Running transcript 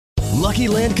Lucky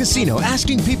Land Casino,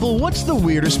 asking people, what's the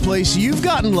weirdest place you've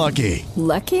gotten lucky?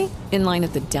 Lucky? In line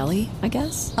at the deli, I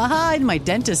guess? Aha, in my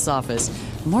dentist's office.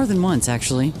 More than once,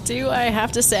 actually. Do I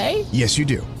have to say? Yes, you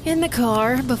do. In the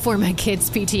car before my kids'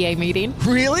 PTA meeting.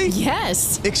 Really?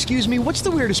 Yes. Excuse me, what's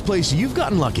the weirdest place you've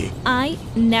gotten lucky? I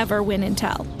never win and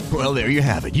tell. Well, there you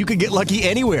have it. You can get lucky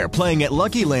anywhere, playing at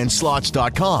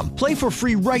LuckyLandSlots.com. Play for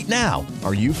free right now.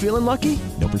 Are you feeling lucky?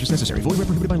 No purchase necessary. Void where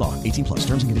prohibited by law. 18 plus.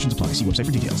 Terms and conditions apply. See website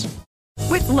for details.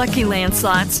 With Lucky Land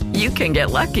Slots, you can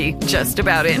get lucky just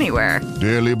about anywhere.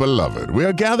 Dearly beloved, we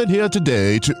are gathered here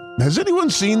today to... Has anyone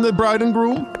seen the bride and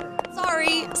groom?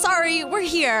 Sorry, we're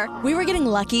here. We were getting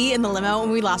lucky in the limo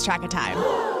and we lost track of time.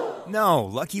 No,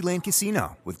 Lucky Land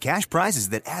Casino, with cash prizes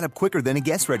that add up quicker than a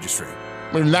guest registry.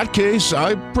 In that case,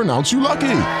 I pronounce you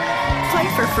lucky.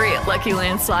 Play for free at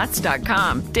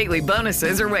LuckyLandSlots.com. Daily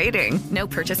bonuses are waiting. No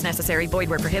purchase necessary. Void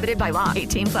where prohibited by law.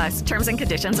 18 plus. Terms and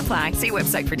conditions apply. See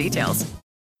website for details.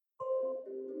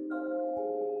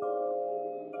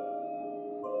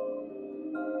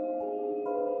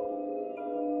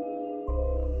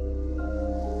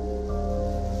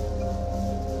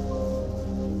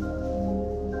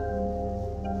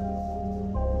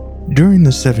 During the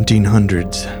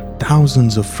 1700s,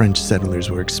 thousands of French settlers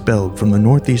were expelled from the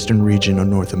Northeastern region of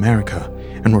North America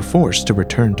and were forced to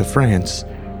return to France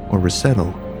or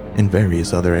resettle in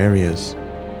various other areas.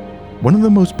 One of the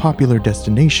most popular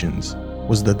destinations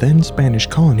was the then Spanish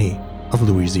colony of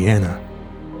Louisiana.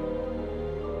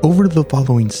 Over the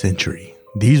following century,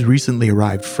 these recently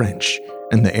arrived French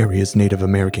and the area's Native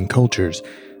American cultures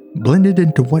blended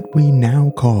into what we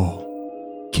now call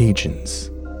Cajuns.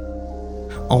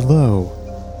 Although,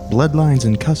 bloodlines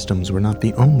and customs were not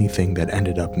the only thing that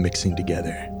ended up mixing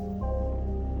together.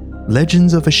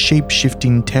 Legends of a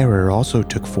shape-shifting terror also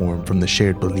took form from the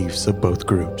shared beliefs of both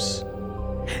groups.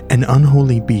 An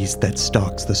unholy beast that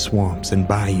stalks the swamps and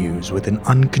bayous with an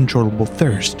uncontrollable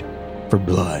thirst for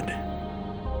blood.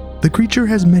 The creature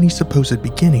has many supposed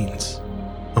beginnings: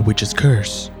 a witch's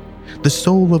curse, the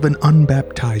soul of an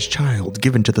unbaptized child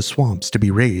given to the swamps to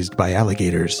be raised by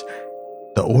alligators.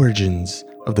 The origins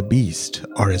of the beast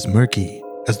are as murky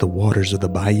as the waters of the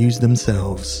bayous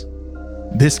themselves.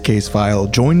 This case file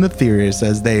joined the theorists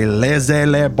as they laissez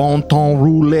le bon temps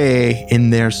rouler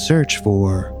in their search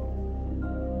for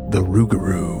the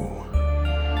Rougarou.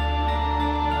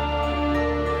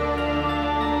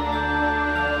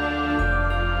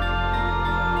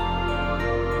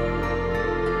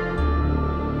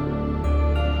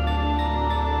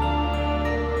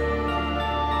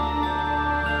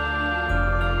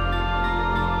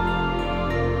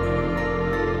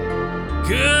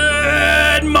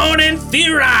 Good morning,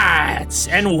 Theorists,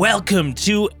 and welcome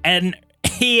to an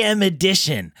AM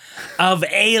edition of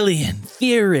Alien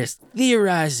Theorist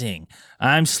Theorizing.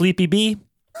 I'm Sleepy B.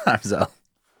 I'm Zell.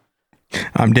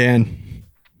 I'm Dan.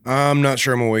 I'm not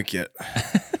sure I'm awake yet.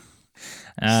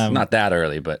 It's not that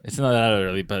early, but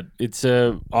it's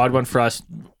a odd one for us.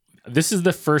 This is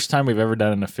the first time we've ever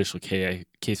done an official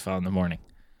case file in the morning.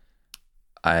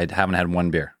 I haven't had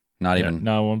one beer. Not even.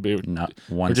 No, one beer. Not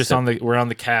one. We're just sip. we're on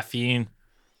the caffeine.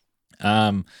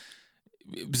 It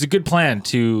was a good plan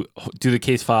to do the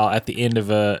case file at the end of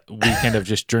a weekend of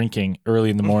just drinking early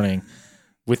in the morning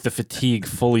with the fatigue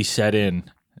fully set in.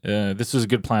 This was a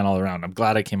good plan all around. I'm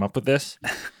glad I came up with this.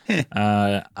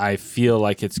 I feel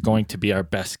like it's going to be our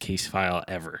best case file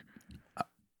ever.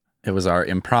 It was our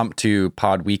impromptu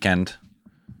pod weekend.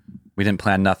 We didn't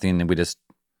plan nothing, and we just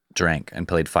drank and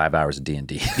played 5 hours of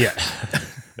D&D. Yeah.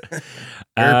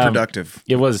 Very productive.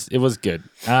 It was good.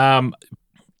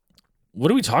 What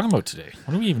are we talking about today?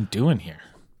 What are we even doing here?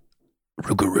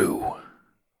 Rougarou.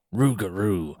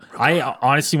 I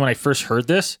honestly, when I first heard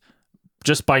this,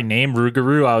 just by name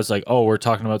Rougarou, I was like, oh, we're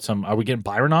talking about are we getting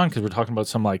Byron on? Because we're talking about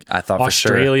some like I thought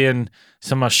Australian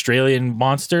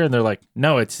monster. And they're like,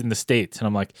 no, it's in the States. And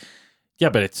I'm like, yeah,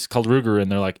 but it's called Rougarou.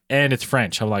 And they're like, and it's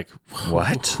French. I'm like,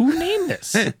 what? Who named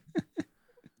this?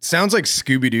 Sounds like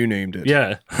Scooby-Doo named it.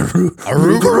 Yeah. A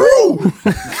Rougarou!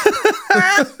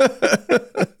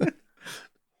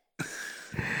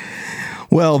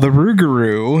 Well, the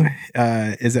Rougarou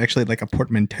is actually like a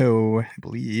portmanteau, I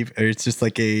believe. It's just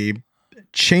like a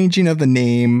changing of the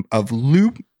name of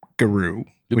loup-garou,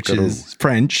 which is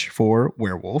French for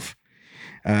werewolf.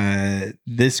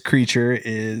 This creature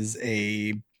is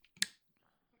a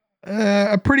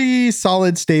pretty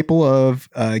solid staple of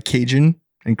Cajun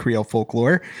and Creole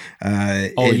folklore.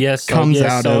 Comes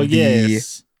out of the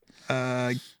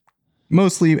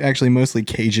mostly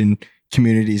Cajun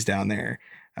communities down there.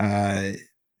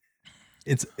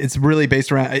 It's really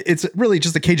based around. It's really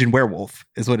just a Cajun werewolf,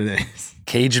 is what it is.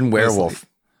 Cajun werewolf.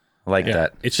 like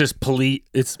that. It's just polite.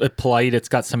 It's polite. It's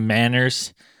got some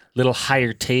manners. Little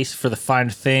higher taste for the fine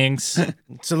things.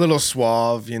 It's a little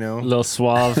suave, you know. A little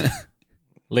suave,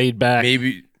 laid back.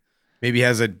 Maybe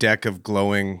has a deck of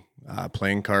glowing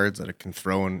playing cards that it can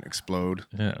throw and explode.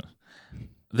 Yeah.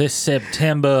 This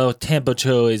September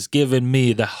temperature is giving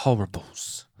me the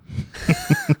horribles.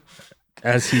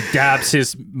 As he dabs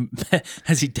his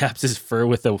fur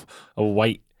with a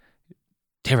white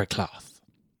terra cloth.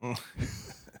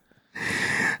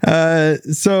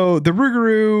 So the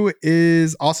Rougarou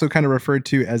is also kind of referred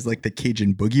to as like the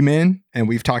Cajun boogeyman, and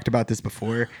we've talked about this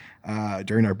before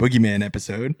during our boogeyman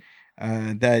episode.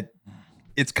 That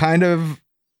it's kind of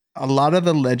a lot of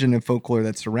the legend and folklore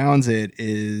that surrounds it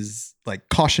is like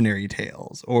cautionary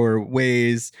tales or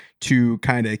ways to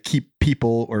kind of keep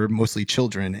people, or mostly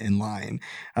children, in line.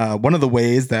 One of the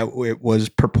ways that it was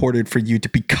purported for you to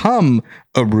become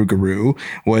a Rougarou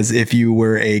was if you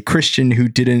were a Christian who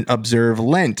didn't observe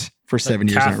Lent for 7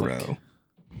 years in a row.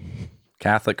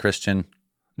 Catholic, Christian.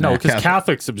 No, because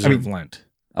Catholics observe Lent.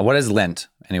 What is Lent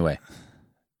anyway?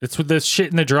 It's with the shit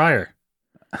in the dryer.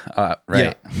 Right.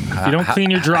 Yeah. If you don't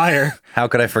clean your dryer. How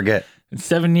could I forget? In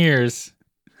 7 years,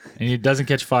 and it doesn't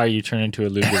catch fire, you turn into a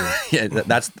Lougarou. Yeah,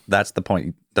 that's the point.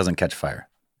 It doesn't catch fire.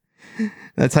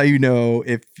 That's how you know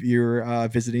if you're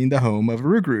visiting the home of a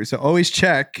Rougarou. So always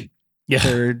check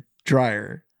their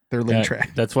dryer, their lint trap.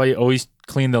 That's why you always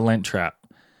clean the lint trap.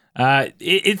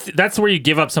 That's where you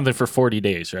give up something for 40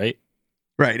 days, right?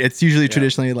 Right. It's usually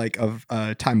traditionally like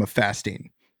a time of fasting.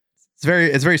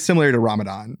 It's very similar to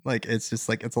Ramadan. Like it's just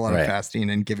like it's a lot of fasting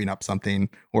and giving up something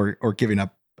or giving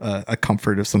up a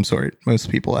comfort of some sort. Most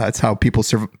people, that's how people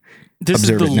observe This is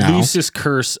the now. loosest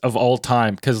curse of all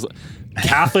time, because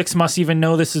Catholics must even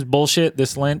know this is bullshit,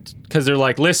 this Lent, because they're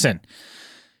like, listen,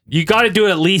 you got to do it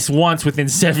at least once within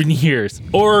 7 years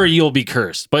or you'll be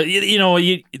cursed. But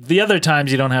the other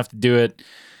times you don't have to do it.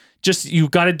 Just you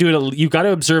got to do it. You got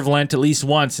to observe Lent at least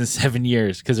once in 7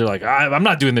 years, because they're like, I'm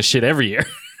not doing this shit every year.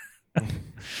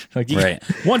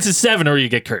 Once in 7 or you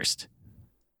get cursed.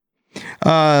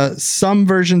 Some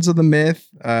versions of the myth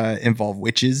involve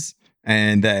witches,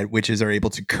 and that witches are able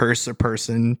to curse a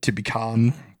person to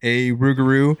become a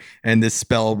Rougarou, and this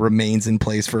spell remains in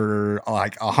place for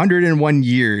like 101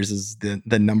 years is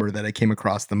the number that I came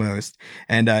across the most,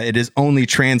 and it is only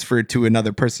transferred to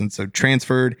another person. So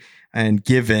transferred and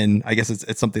given, I guess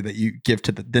it's something that you give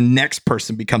to the next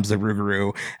person becomes a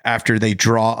Rougarou after they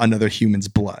draw another human's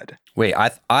blood. Wait, I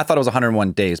thought it was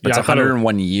 101 days, but it's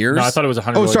 101 years? No, I thought it was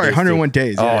 101 days. Oh, sorry, 101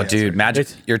 days. Oh, dude, imagine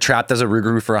you're trapped as a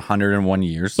Rougarou for 101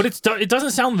 years. But it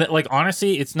doesn't sound that, like,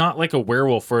 honestly, it's not like a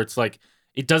werewolf where it's like,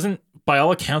 it doesn't, by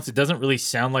all accounts, it doesn't really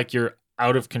sound like you're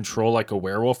out of control like a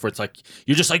werewolf, where it's like,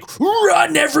 you're just like,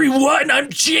 run everyone, I'm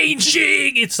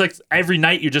changing. It's like every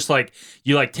night you're just like,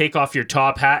 you like take off your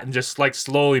top hat and just like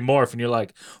slowly morph, and you're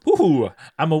like, ooh,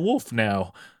 I'm a wolf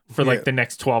now for like the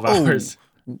next 12 hours.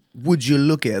 Would you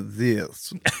look at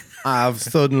this? I've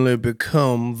suddenly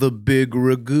become the big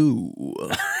ragu.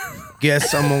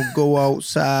 Guess I'm gonna go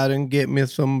outside and get me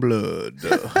some blood.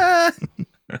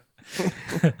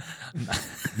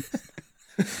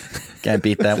 Can't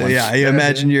beat that one. Yeah, I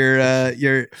imagine you're.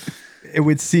 It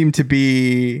would seem to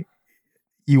be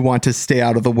you want to stay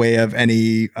out of the way of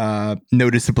any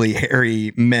noticeably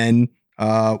hairy men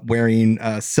wearing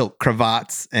silk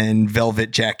cravats and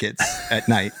velvet jackets at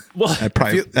night. Well,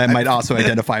 that might also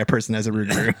identify a person as a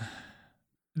Rougarou.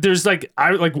 There's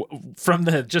from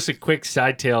just a quick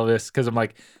side tale of this, because I'm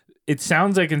like, it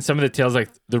sounds like in some of the tales like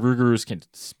the Rougarous can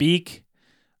speak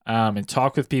and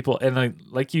talk with people, and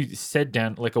like you said,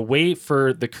 Dan, like a way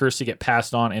for the curse to get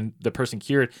passed on and the person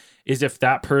cured is if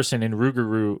that person in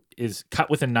Rougarou is cut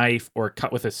with a knife or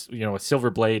cut with a silver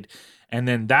blade, and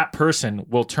then that person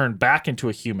will turn back into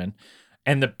a human,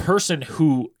 and the person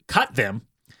who cut them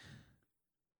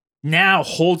now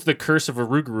holds the curse of a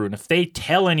Rougarou, and if they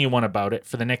tell anyone about it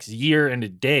for the next year and a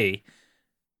day,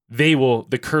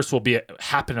 the curse will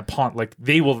happen upon, like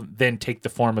they will then take the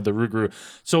form of the Rougarou.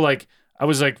 So like I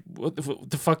was like, what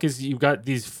the fuck is, you got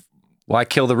these... Why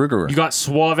kill the Rougarou? You got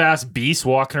suave-ass beasts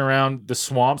walking around the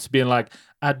swamps being like,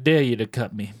 I dare you to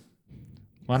cut me.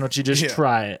 Why don't you just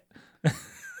try it?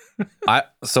 I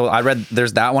read,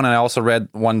 there's that one, and I also read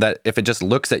one that if it just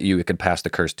looks at you, it could pass the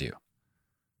curse to you.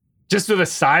 Just with a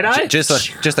side eye?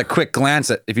 Just a quick glance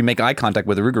at, if you make eye contact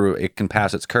with a Rougarou, it can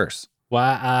pass its curse.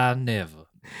 Why I never.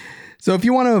 So if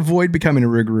you want to avoid becoming a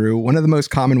Rougarou, one of the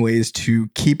most common ways to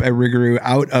keep a Rougarou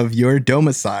out of your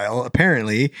domicile,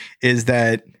 apparently, is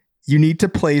that you need to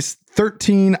place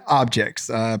 13 objects.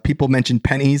 People mentioned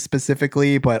pennies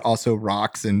specifically, but also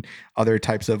rocks and other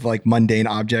types of like mundane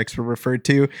objects were referred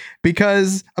to,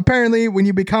 because apparently when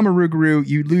you become a Rougarou,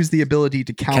 you lose the ability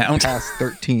to count past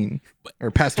 13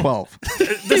 or past 12.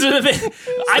 This is the thing.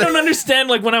 I don't understand.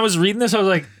 Like when I was reading this, I was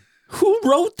like, who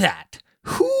wrote that?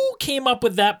 Who came up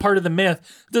with that part of the myth?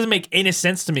 It doesn't make any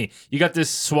sense to me. You got this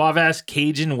suave ass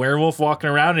Cajun werewolf walking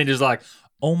around and he's like,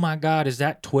 oh my God, is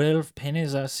that 12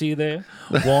 pennies I see there?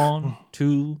 1,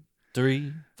 2,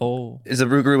 3, 4. Is a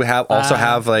Rougarou also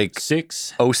have like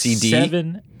 6, OCD?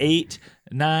 7, 8,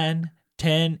 9,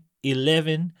 10,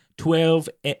 11, 12.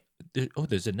 Oh,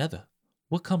 there's another.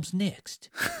 What comes next?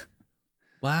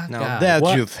 My Now God, that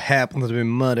what? just happens to be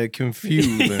mighty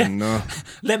confusing.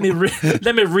 Let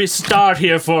me restart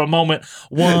here for a moment.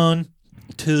 1,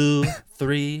 2,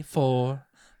 3, 4,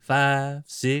 5,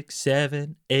 6,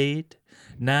 7, 8,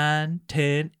 9,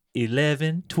 10,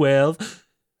 11, 12.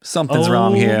 Something's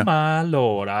wrong here. Oh my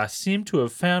Lord, I seem to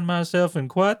have found myself in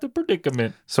quite the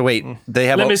predicament. So wait, they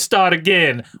have. Let me start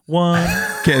again. 1.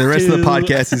 Okay, the rest 2. of the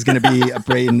podcast is going to be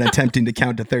Braden attempting to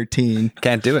count to 13.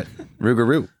 Can't do it.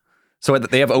 Rougarou. So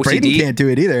they have OCD. Braden can't do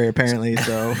it either, apparently.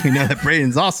 So we know that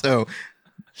Braden's also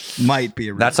might be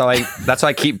a Rougarou. That's how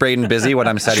I keep Braden busy when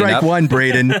I'm setting Strike up. one,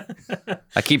 Braden.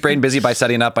 I keep Braden busy by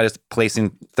setting up by just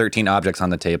placing 13 objects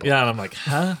on the table. Yeah, and I'm like,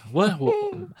 huh? What?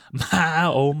 My,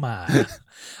 oh my.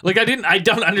 Like I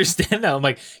don't understand that. I'm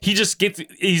like, he's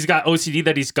got OCD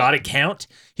that he's got to count.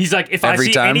 He's like, if Every I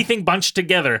see time. anything bunched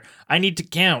together, I need to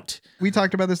count. We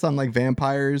talked about this on like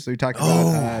vampires. We talked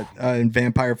about in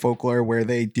vampire folklore where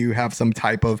they do have some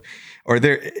type of, or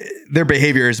their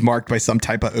behavior is marked by some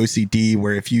type of OCD,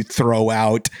 where if you throw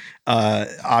out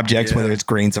objects, whether it's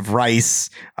grains of rice,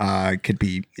 it could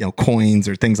be coins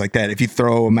or things like that. If you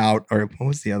throw them out, or what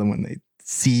was the other one?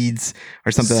 Seeds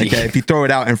or something like that. If you throw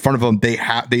it out in front of them,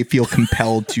 they feel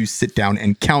compelled to sit down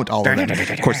and count all of them.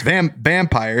 Of course,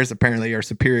 vampires apparently are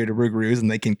superior to Rougarous and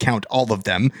they can count all of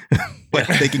them, but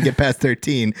they can get past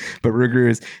 13. But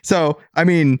Rougarous, so I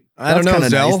mean, I don't know,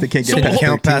 Zell. nice. They can't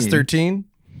get past 13.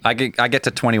 I get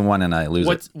to 21 and I lose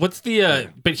it. What's the?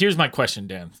 But here's my question,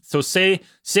 Dan. So say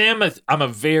I'm a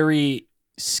very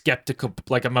skeptical,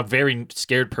 like I'm a very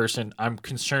scared person. I'm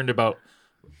concerned about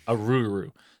a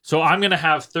Rougarou. So I'm going to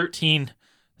have 13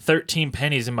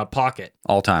 pennies in my pocket. At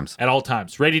all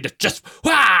times. Ready to just,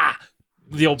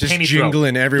 the old Just penny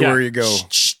jingling throw. everywhere you go.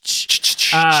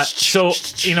 So,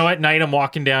 at night I'm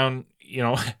walking down,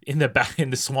 in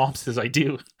the swamps as I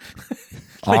do.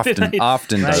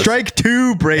 Often. Strike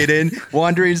 2, Braden.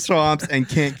 Wandering swamps and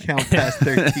can't count past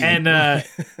 13. And I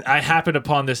happen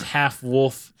upon this half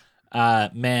wolf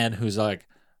man who's like,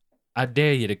 I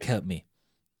dare you to cut me.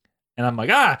 And I'm like,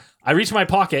 I reach my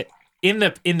pocket in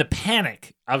the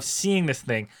panic of seeing this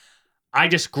thing. I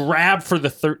just grab for the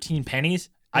 13 pennies.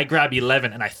 I grab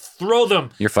 11 and I throw them.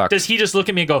 You're fucked. Does he just look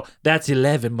at me and go, that's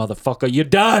 11, motherfucker. You're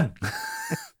done.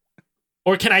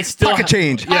 Or can I still pocket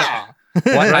change? Yeah.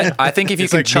 Well, I think if you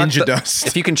It's can like chuck ninja dust.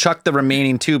 if you can chuck the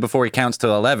remaining 2 before he counts to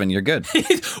 11, you're good.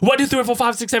 1, 2, 3, 4,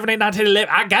 5, 6, 7, 8, 9, 10, 11.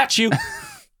 I got you.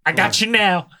 I got you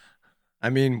now.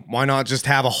 I mean, why not just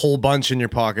have a whole bunch in your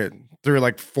pocket? They're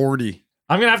like 40.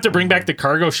 I'm going to have to bring back the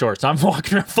cargo shorts. I'm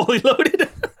walking around fully loaded.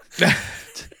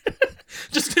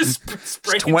 Just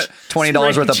spray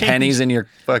 $20 worth of pennies in your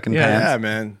fucking pants. Yeah,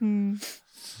 man.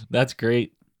 That's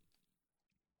great.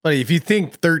 But if you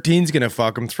think 13's going to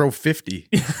fuck him, throw 50.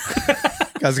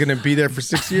 Guy's going to be there for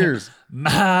 6 years.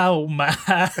 My.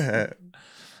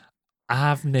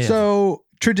 I've never. So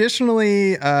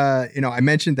traditionally, I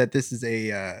mentioned that this is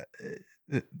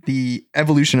the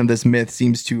evolution of this myth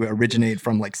seems to originate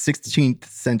from like 16th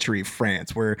century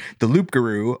France, where the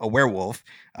loup-garou, a werewolf,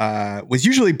 was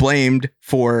usually blamed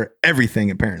for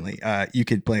everything. Apparently, you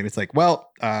could blame. It's like,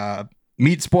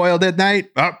 meat spoiled at night.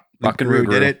 Loup-garou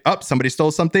did it. Somebody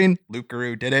stole something.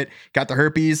 Loup-garou did it. Got the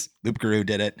herpes. Loup-garou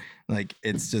did it. Like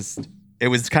it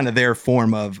was kind of their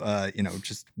form of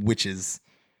just witches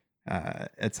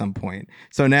at some point.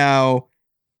 So now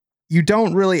you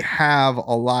don't really have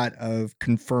a lot of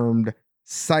confirmed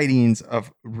sightings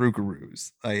of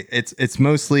Rougarous. Like it's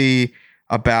mostly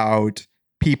about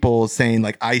people saying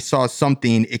like, I saw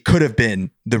something. It could have been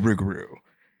the Rougarou,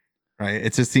 right?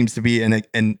 It just seems to be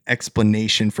an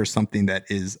explanation for something that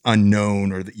is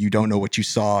unknown, or that you don't know what you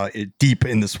saw deep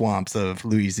in the swamps of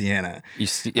Louisiana. You've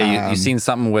seen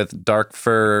something with dark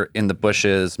fur in the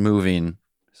bushes moving.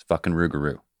 It's fucking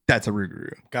Rougarou. That's a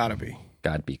Rougarou. Gotta be.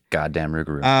 Goddamn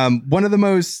Rougarou. One of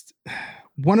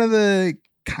the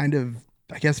kind of,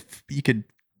 I guess you could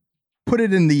put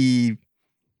it in the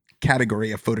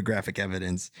category of photographic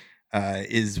evidence,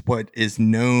 is what is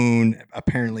known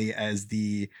apparently as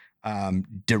the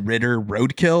DeRitter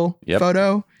roadkill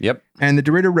photo. Yep. And the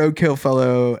DeRitter roadkill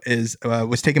photo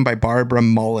was taken by Barbara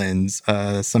Mullins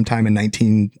sometime in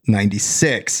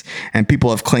 1996. And people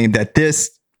have claimed that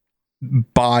this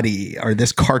body or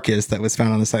this carcass that was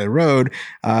found on the side of the road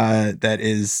that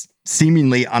is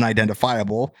seemingly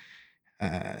unidentifiable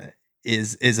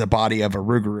is a body of a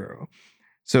Rougarou.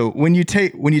 So when you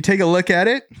take a look at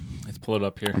it, let's pull it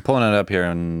up here. I'm pulling it up here,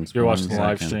 and you're watching the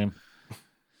live stream.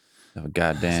 Oh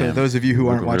goddamn! So those of you who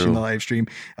aren't Rougarou. watching the live stream,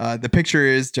 the picture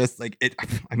is just like it.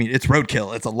 I mean, it's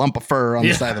roadkill. It's a lump of fur on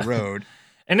the side of the road,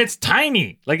 and it's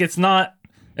tiny. Like it's not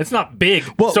big.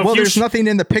 Well, so there's nothing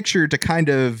in the picture to kind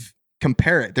of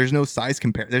compare it. There's no size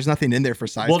compare. There's nothing in there for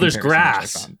size. Well, there's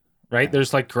comparison, grass, right?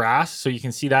 There's like grass, so you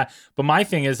can see that. But my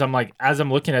thing is, I'm like, as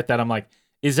I'm looking at that, I'm like,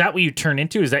 is that what you turn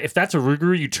into? Is that if that's a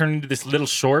Rougarou, you turn into this little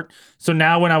short? So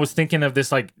now when I was thinking of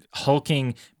this like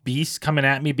hulking beast coming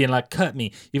at me, being like, cut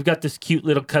me, you've got this cute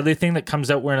little cuddly thing that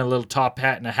comes out wearing a little top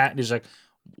hat and a hat, and he's like,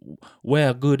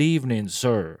 well, good evening,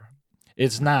 sir.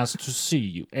 It's nice to see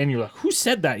you. And you're like, who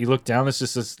said that? You look down, it's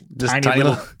just this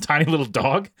tiny little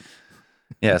dog.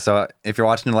 Yeah, so if you're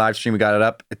watching the live stream, we got it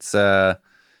up. It's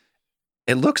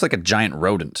it looks like a giant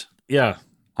rodent. Yeah.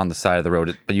 On the side of the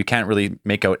road, but you can't really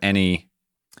make out any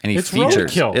it's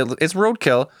features. Roadkill. It's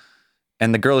roadkill,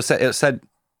 and the girl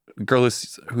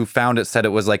who found it said it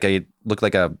was looked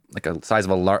like a size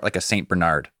of like a Saint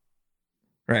Bernard.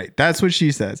 Right, that's what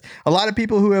she says. A lot of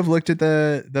people who have looked at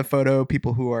the photo,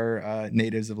 people who are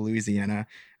natives of Louisiana,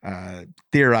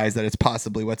 theorize that it's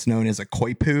possibly what's known as a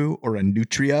koipu or a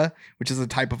nutria, which is a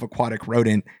type of aquatic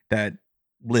rodent that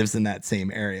lives in that same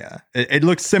area. It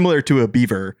looks similar to a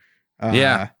beaver.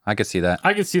 Yeah, I could see that.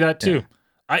 I could see that too.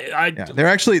 Yeah. They're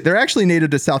actually native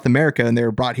to South America, and they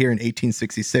were brought here in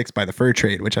 1866 by the fur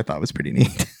trade, which I thought was pretty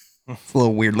neat. It's a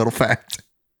little weird little fact.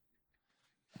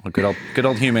 Well, good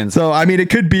old humans. So I mean, it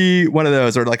could be one of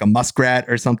those, or like a muskrat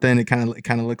or something. It kind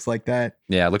of looks like that.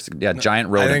 Yeah, it looks giant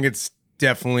rodent. I think it's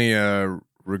definitely a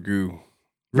Rougarou.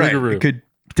 Right, it could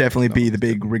definitely be the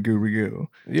big Rougarou.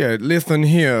 Yeah, listen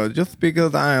here. Just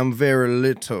because I am very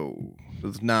little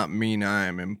does not mean I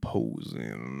am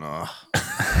imposing.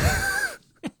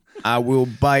 I will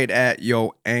bite at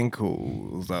your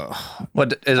ankles.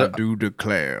 What is I do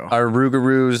declare. Are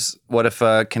Rougarous? What if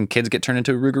can kids get turned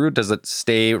into a Rougarou? Does it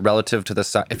stay relative to the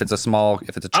size? If it's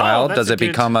a child, does it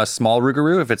become a small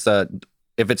Rougarou? If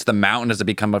it's the mountain, does it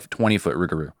become a 20-foot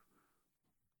Rougarou?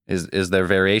 Is there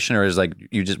variation, or is like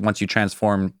you just once you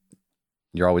transform,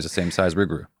 you're always the same size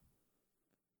Rougarou?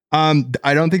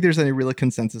 I don't think there's any real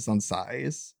consensus on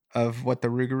size of what the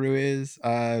Rougarou is.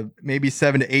 Maybe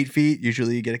 7 to 8 feet.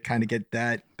 Usually you get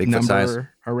that Bigfoot number size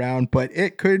around, but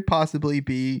it could possibly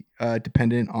be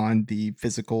dependent on the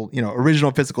physical,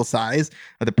 original physical size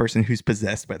of the person who's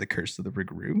possessed by the curse of the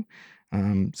Rougarou.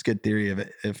 It's a good theory of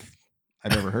it if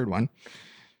I've ever heard one.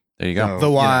 There you go. So,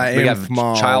 though I am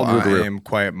small, child Rougarou. I am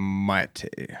quite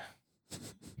mighty.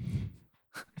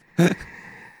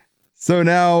 So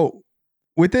now,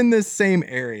 within this same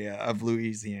area of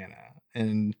Louisiana,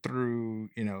 and through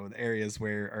the areas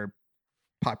where are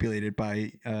populated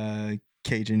by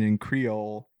Cajun and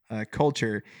Creole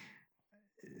culture,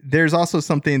 there's also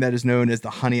something that is known as the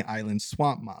Honey Island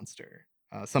swamp monster.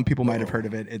 Some people might have heard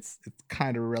of it. It's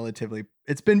kind of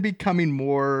it's been becoming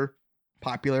more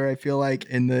popular, I feel like,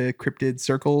 in the cryptid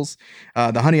circles.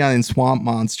 The Honey Island swamp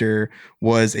monster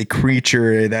was a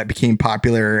creature that became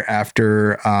popular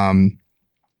after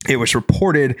it was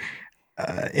reported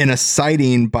in a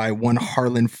sighting by one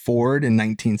Harlan Ford in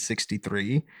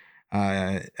 1963.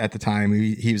 At the time,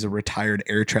 he was a retired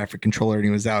air traffic controller, and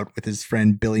he was out with his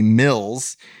friend Billy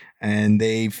Mills, and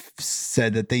they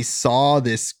said that they saw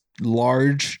this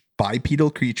large bipedal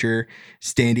creature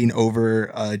standing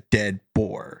over a dead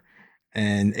boar,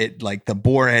 and the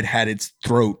boar had its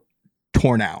throat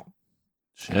torn out.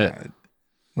 Shit.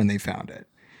 When they found it.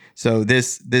 So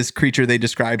this creature they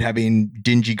described having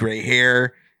dingy gray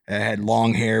hair. It had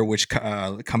long hair, which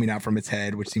coming out from its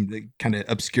head, which seemed to kind of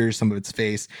obscure some of its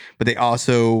face. But they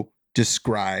also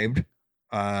described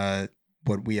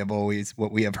what we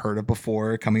have heard of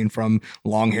before, coming from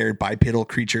long-haired bipedal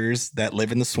creatures that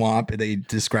live in the swamp. They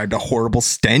described a horrible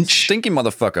stench. Stinky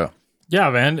motherfucker. Yeah,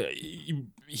 man.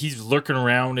 He's lurking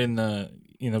around in the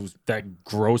that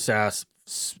gross ass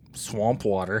swamp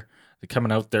water. They're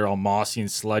coming out there all mossy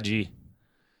and sludgy,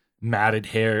 matted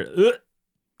hair. Ugh.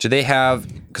 Do they have,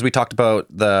 because we talked about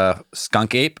the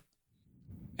skunk ape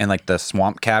and like the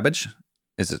swamp cabbage,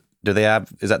 is that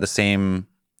the same?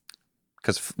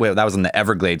 Because that was in the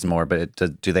Everglades more, but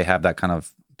do they have that kind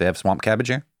of, they have swamp cabbage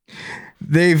here?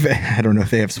 I don't know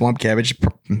if they have swamp cabbage.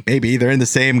 Maybe they're in the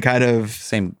same kind of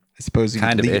I suppose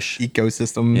kind of ish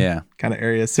ecosystem kind of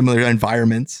area, similar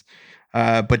environments.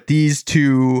 But these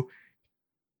two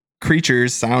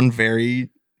creatures sound very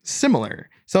similar.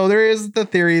 So there is the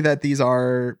theory that these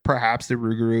are perhaps the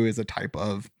Rougarou is a type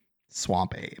of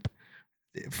swamp ape.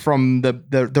 From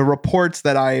the reports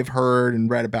that I've heard and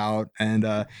read about, and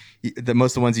the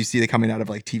most of the ones you see that coming out of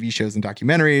like TV shows and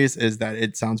documentaries, is that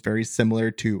it sounds very similar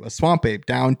to a swamp ape,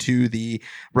 down to the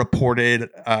reported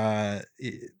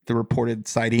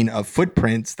sighting of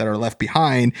footprints that are left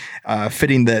behind,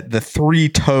 fitting the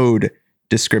three-toed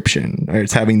description.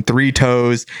 It's having 3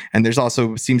 toes, and there's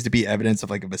also seems to be evidence of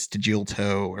like a vestigial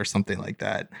toe or something like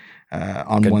that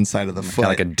on one side of the foot,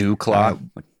 like a dew claw.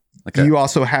 You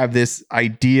also have this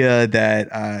idea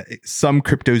that some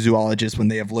cryptozoologists, when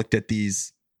they have looked at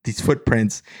these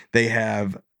footprints, they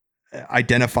have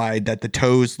identified that the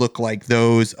toes look like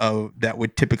those that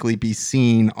would typically be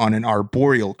seen on an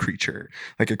arboreal creature,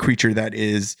 like a creature that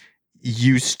is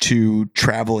used to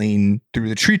traveling through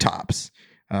the treetops,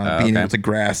 being able to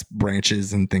grasp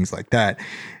branches and things like that,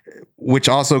 which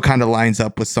also kind of lines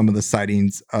up with some of the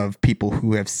sightings of people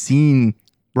who have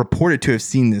reported to have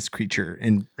seen this creature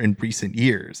in recent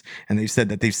years. And they've said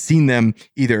that they've seen them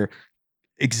either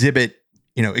exhibit,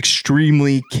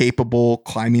 extremely capable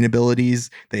climbing abilities.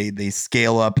 They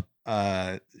scale up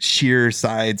sheer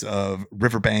sides of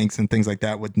riverbanks and things like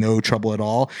that with no trouble at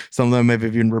all. Some of them have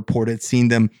even reported seeing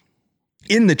them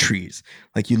in the trees.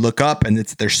 Like you look up and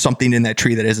there's something in that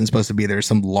tree that isn't supposed to be there.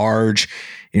 Some large,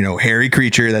 hairy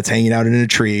creature that's hanging out in a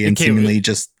tree and seemingly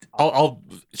just... I'll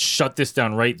shut this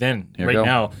down right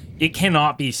now. It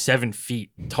cannot be 7 feet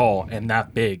tall and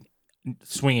that big,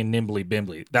 swinging nimbly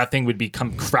bimbly. That thing would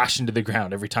come crashing to the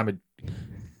ground every time it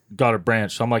got a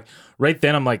branch. So I'm like, right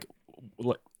then I'm like,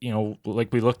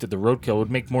 like we looked at the roadkill, it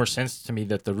would make more sense to me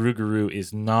that the Rougarou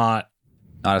is not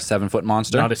a 7-foot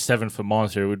monster. Not a 7-foot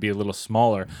monster. It would be a little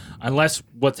smaller, unless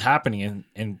what's happening,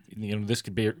 and this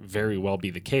could very well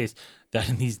be the case, that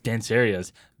in these dense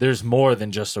areas there's more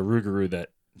than just a Rougarou that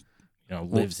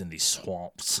lives in these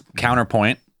swamps.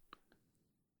 Counterpoint.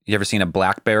 You ever seen a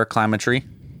black bear climb a tree?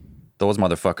 Those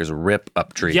motherfuckers rip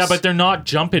up trees. Yeah, but they're not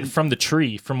jumping from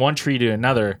one tree to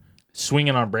another,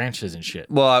 swinging on branches and shit.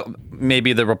 Well,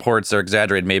 maybe the reports are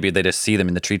exaggerated. Maybe they just see them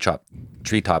in the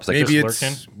treetops. Like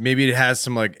maybe it has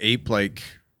some like ape-like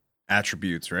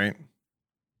attributes, right?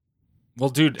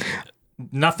 Well, dude,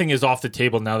 nothing is off the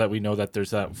table now that we know that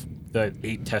there's that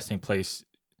ape testing place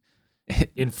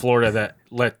in Florida that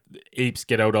let apes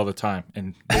get out all the time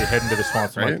and they head into the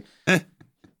swamps. Right?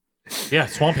 Yeah,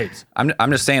 swamp apes.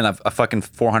 I'm just saying a fucking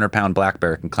 400-pound black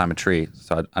bear can climb a tree,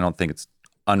 so I don't think it's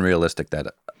unrealistic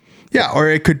that. Yeah, or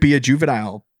it could be a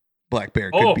juvenile black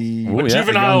bear. Could be a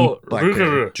juvenile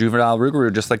Rougarou. Juvenile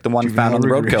Rougarou, just like the one found on the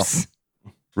roadkill.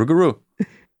 Rougarou.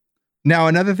 Now,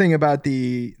 another thing about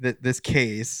this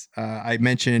case, I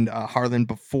mentioned Harlan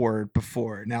Ford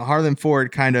before. Now, Harlan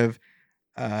Ford kind of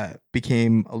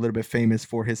became a little bit famous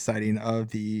for his sighting of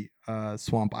the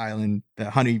swamp island, the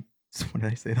Honey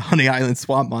Island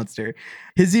swamp monster.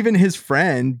 His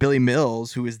friend Billy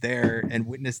Mills, who was there and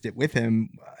witnessed it with him,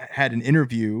 had an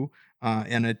interview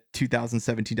in a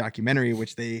 2017 documentary,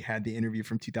 which they had the interview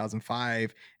from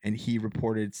 2005, and he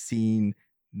reported seeing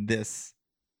this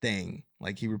thing.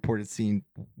 Like he reported seeing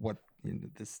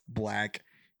this black,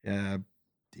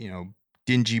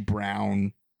 dingy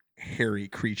brown, hairy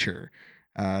creature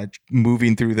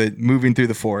moving through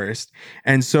the forest.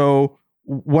 And so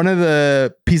one of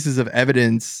the pieces of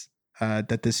evidence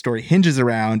that this story hinges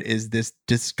around is this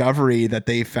discovery that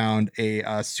they found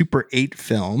a Super 8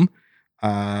 film,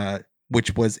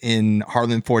 which was in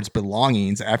Harlan Ford's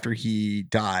belongings after he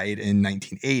died in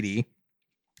 1980.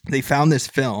 They found this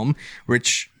film,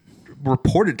 which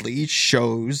reportedly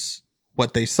shows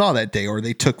what they saw that day, or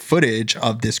they took footage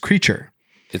of this creature.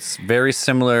 It's very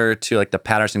similar to like the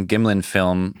Patterson-Gimlin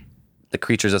film. The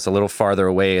creature's just a little farther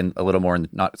away and a little more,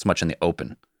 not as much in the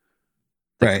open.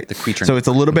 Right. The creature. So it's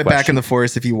a little bit back in the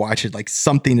forest. If you watch it, like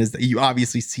something is that you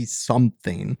obviously see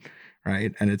something,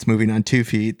 right? And it's moving on 2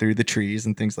 feet through the trees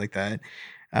and things like that.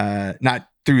 Not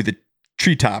through the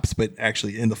treetops, but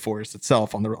actually in the forest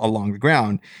itself along the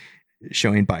ground,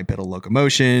 showing bipedal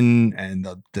locomotion and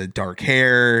the dark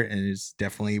hair, and is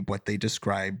definitely what they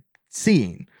describe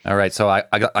seeing. All right. So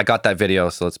I got that video.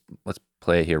 So let's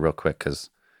play it here real quick because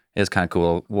it is kind of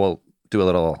cool. We'll do a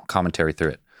little commentary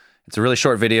through it. It's a really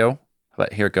short video,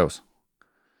 but here it goes.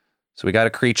 So we got a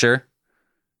creature.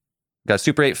 Got a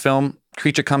Super 8 film.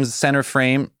 Creature comes center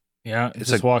frame. Yeah, it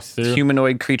just walks through.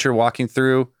 Humanoid creature walking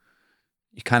through.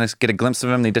 You kind of get a glimpse of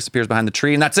him. And he disappears behind the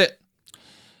tree, and that's it.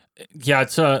 Yeah,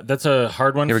 that's a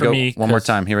hard one Here we for go. me. One more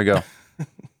time. Here we go.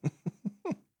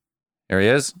 There he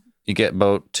is. You get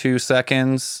about 2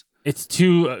 seconds. It's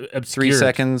too obscure. 3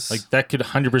 seconds. Like that could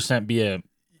 100% be a.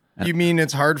 You mean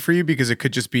it's hard for you because it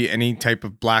could just be any type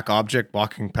of black object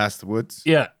walking past the woods?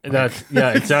 Yeah,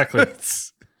 exactly.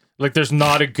 Like there's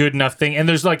not a good enough thing, and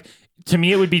there's like, to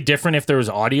me it would be different if there was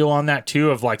audio on that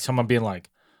too, of like someone being like,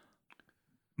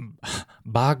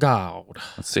 "By God."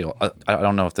 Let's see. I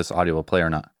don't know if this audio will play or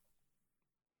not.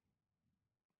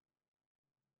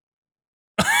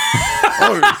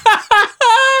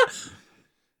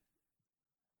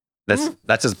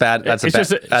 That's as bad. That's it's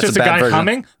just a bad guy version.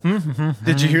 humming.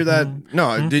 Did you hear that?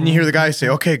 No, didn't you hear the guy say,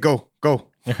 "Okay, go,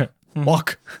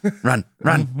 walk, run,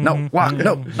 no, walk,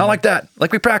 no, not like that,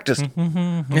 like we practiced."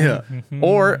 Yeah.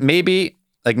 Or maybe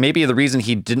the reason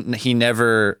he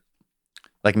never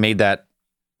like made that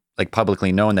like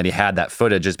publicly known that he had that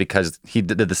footage is because he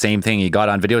did the same thing. He got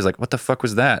on video. He's like, "What the fuck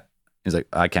was that?" He's like,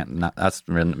 "I can't.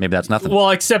 Maybe that's nothing."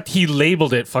 Well, except he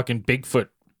labeled it fucking Bigfoot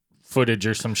footage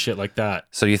or some shit like that.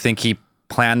 So you think he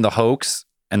planned the hoax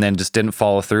and then just didn't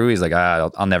follow through? He's like,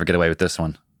 I'll never get away with this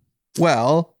one.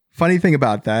 Well, funny thing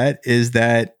about that is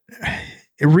that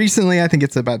recently, I think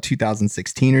it's about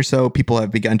 2016 or so, people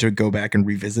have begun to go back and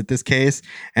revisit this case.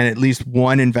 And at least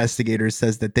one investigator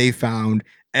says that they found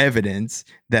evidence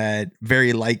that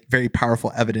very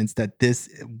powerful evidence that this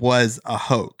was a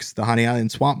hoax. The Honey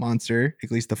Island swamp monster,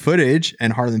 at least the footage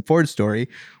and Harlan Ford's story,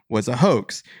 was a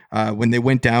hoax. When they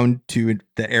went down to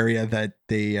the area that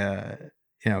they, to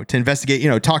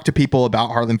investigate, talk to people about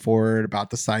Harlan Ford, about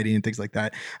the sighting and things like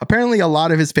that. Apparently, a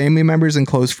lot of his family members and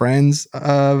close friends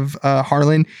of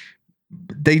Harlan,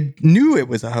 they knew it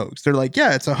was a hoax. They're like,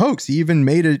 yeah, it's a hoax. He even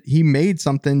made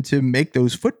something to make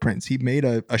those footprints. He made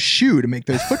a shoe to make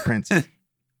those footprints.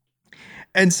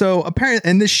 And so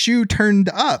and this shoe turned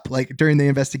up like during the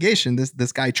investigation.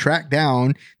 This guy tracked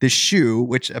down this shoe,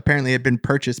 which apparently had been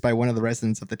purchased by one of the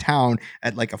residents of the town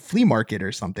at like a flea market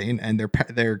or something. And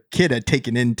their kid had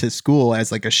taken into school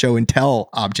as like a show and tell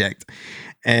object.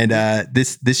 And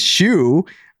this shoe,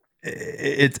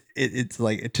 it's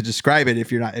like, to describe it,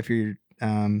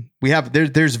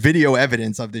 there's video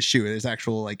evidence of this shoe. There's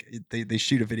actual, like, they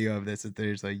shoot a video of this.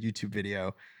 There's a YouTube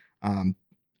video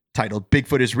titled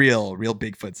 "Bigfoot is Real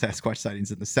Bigfoot Sasquatch Sightings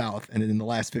in the South." And in the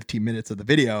last 15 minutes of the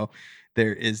video,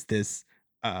 there is this,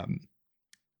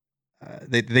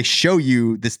 they show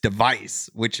you this device,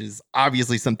 which is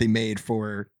obviously something made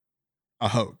for a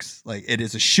hoax. Like, it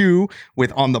is a shoe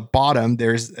with, on the bottom,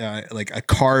 there's like a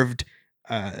carved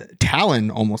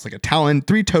talon, almost like a talon,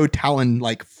 3-toed talon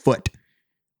like foot.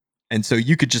 And so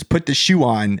you could just put the shoe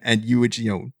on and you would,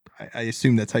 I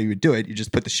assume that's how you would do it. You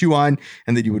just put the shoe on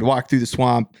and then you would walk through the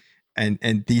swamp and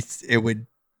it would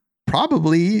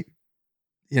probably,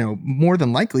 more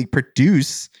than likely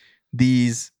produce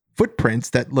these footprints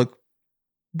that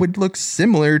would look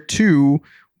similar to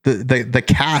the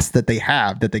cast that they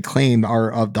have, that they claim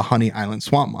are of the Honey Island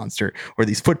swamp monster, or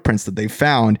these footprints that they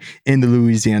found in the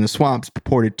Louisiana swamps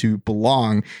purported to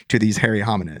belong to these hairy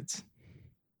hominids.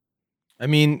 I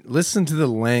mean, listen to the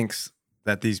lengths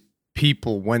that these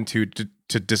people went to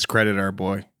discredit our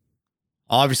boy.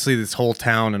 Obviously, this whole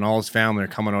town and all his family are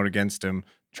coming out against him,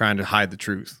 trying to hide the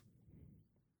truth.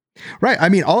 Right. I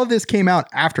mean, all of this came out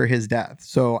after his death.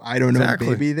 So I don't know. Exactly.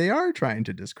 Maybe they are trying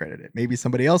to discredit it. Maybe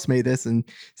somebody else made this and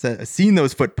seen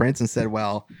those footprints and said,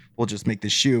 well, we'll just make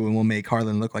this shoe and we'll make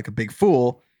Harlan look like a big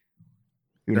fool.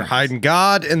 They're hiding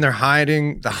God and they're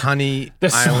hiding the Honey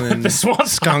Island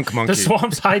skunk monkey. The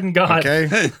swamp's hiding God.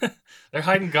 Okay. They're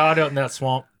hiding God out in that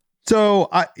swamp. So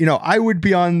I'd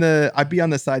be on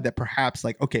the side that perhaps,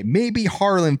 like, okay, maybe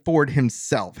Harlan Ford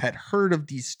himself had heard of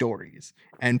these stories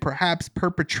and perhaps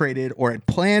perpetrated or had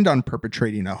planned on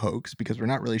perpetrating a hoax, because we're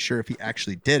not really sure if he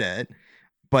actually did it.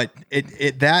 But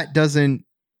that doesn't,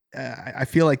 I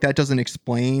feel like that doesn't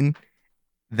explain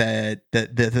that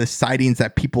the sightings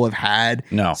that people have had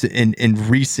in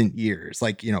recent years,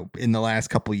 like, in the last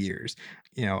couple of years.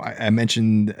 I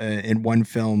mentioned in one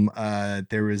film,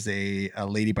 there was a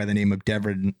lady by the name of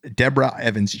Deborah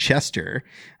Evans Chester.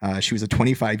 She was a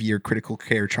 25-year critical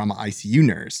care trauma ICU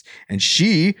nurse, and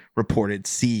she reported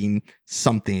seeing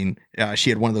something. She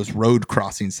had one of those road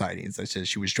crossing sightings. That says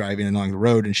she was driving along the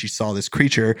road and she saw this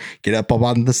creature get up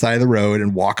on the side of the road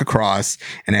and walk across,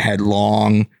 and it had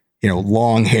long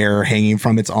hair hanging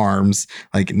from its arms,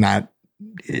 like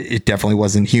it definitely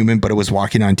wasn't human, but it was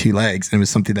walking on two legs. And it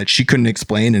was something that she couldn't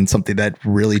explain and something that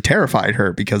really terrified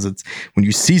her, because it's, when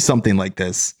you see something like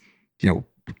this,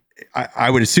 I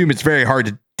would assume it's very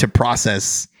hard to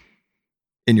process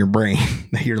in your brain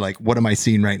that you're like, what am I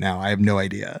seeing right now? I have no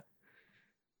idea.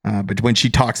 But when she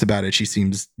talks about it, she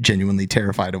seems genuinely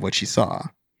terrified of what she saw.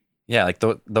 Yeah, like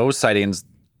those sightings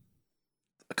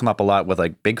come up a lot with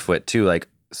like Bigfoot too. Like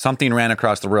something ran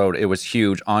across the road. It was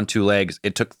huge on 2 legs.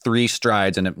 It took 3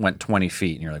 strides and it went 20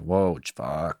 feet. And you're like, whoa,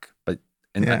 fuck. But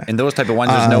in those type of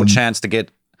ones, there's no chance to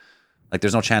get, like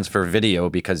there's no chance for video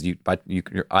because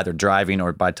you're either driving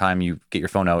or by the time you get your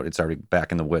phone out, it's already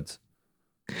back in the woods.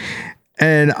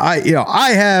 And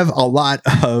I have a lot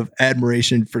of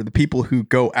admiration for the people who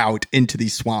go out into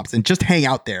these swamps and just hang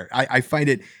out there. I find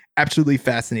it absolutely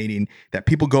fascinating that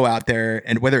people go out there,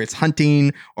 and whether it's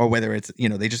hunting or whether it's,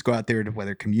 they just go out there to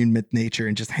whether commune with nature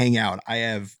and just hang out.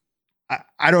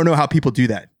 I don't know how people do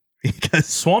that because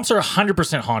swamps are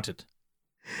 100% haunted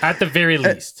at the very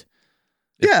least.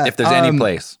 If there's any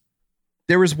place.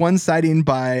 There was one sighting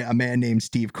by a man named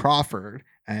Steve Crawford,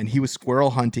 and he was squirrel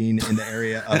hunting in the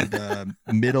area of the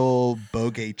Middle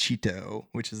Bogue-Chito,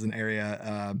 which is an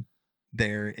area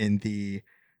there in the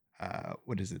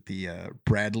the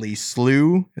Bradley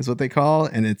Slough is what they call,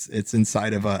 and it's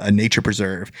inside of a nature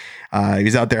preserve. He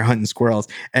was out there hunting squirrels,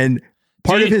 and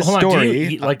part of his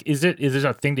story, is it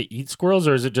a thing to eat squirrels,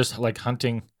 or is it just like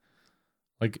hunting?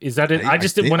 Like, is that it? I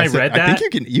read that, I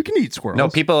think you can eat squirrels. No,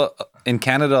 people in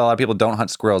Canada, a lot of people don't hunt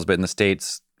squirrels, but in the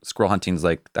States, squirrel hunting's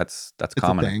like that's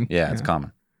common. Yeah, it's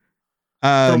common.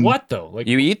 For what though? Like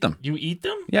you eat them. You eat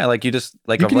them? Yeah, like you just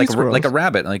like a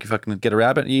rabbit. Like if I can get a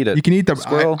rabbit, eat it. You can eat them.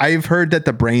 Squirrel. I've heard that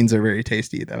the brains are very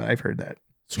tasty. I've heard that.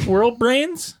 Squirrel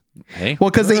brains? Hey. Well,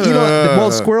 because they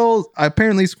eat squirrel.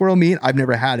 Apparently, squirrel meat. I've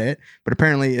never had it, but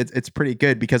apparently it's pretty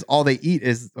good because all they eat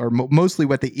is, or mostly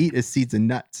what they eat is seeds and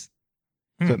nuts.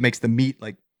 So it makes the meat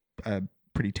like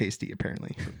pretty tasty.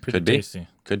 Apparently, Could tasty.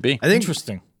 Could be.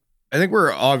 Interesting. I think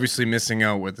we're obviously missing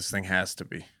out what this thing has to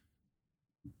be.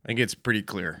 I think it's pretty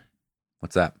clear.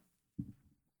 What's that?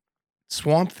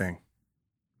 Swamp Thing.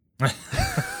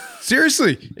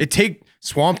 Seriously,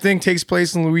 Swamp Thing takes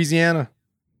place in Louisiana.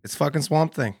 It's fucking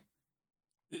Swamp Thing.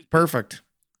 Perfect.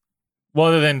 Well,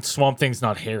 other than Swamp Thing's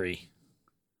not hairy.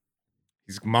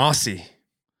 He's mossy.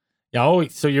 Yeah.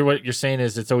 So what you're saying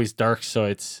is it's always dark, so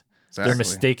it's they're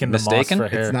mistaking the moss for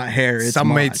hair. It's not hair. It's Some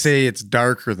moss. might say it's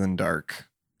darker than dark.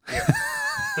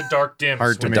 The dark dims.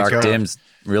 Hard to The make dark out. dims,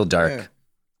 real dark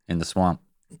in the swamp.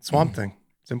 Swamp Thing.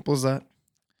 Simple as that.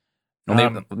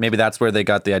 Well, maybe that's where they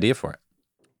got the idea for it.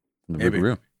 The Maybe.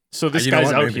 Rougarou. So this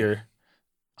guy's out here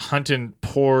hunting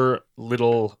poor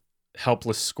little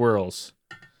helpless squirrels.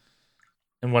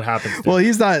 And what happens then? Well,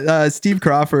 he's not. Steve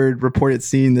Crawford reported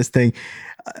seeing this thing.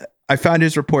 I found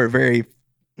his report very,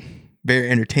 very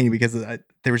entertaining because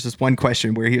there was this one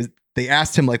question where they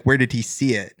asked him like, where did he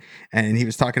see it? And he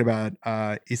was talking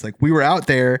about, he's like, we were out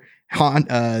there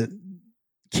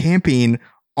camping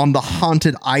on the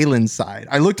haunted island side.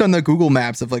 I looked on the Google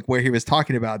Maps of like where he was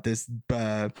talking about this,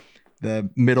 the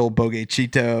Middle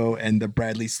Bogue-Chito and the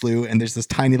Bradley Slough, and there's this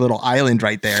tiny little island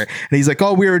right there. And he's like,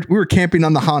 oh, we were camping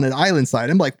on the haunted island side.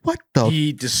 I'm like, what the?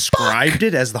 He described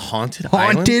it as the haunted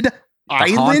island.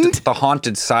 The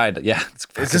haunted side. Yeah.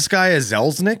 Is this guy a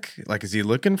Zelznik? Like, is he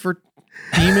looking for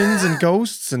demons and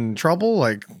ghosts and trouble?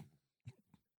 Like,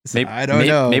 I don't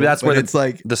know. Maybe that's where it's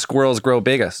like the squirrels grow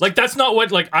biggest. Like that's not what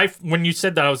when you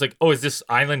said that I was like, oh, is this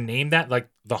island named that, like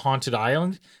the haunted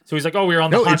island? So he's like, oh, we were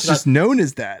on the haunted. It's just known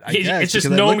as that. I guess, it's just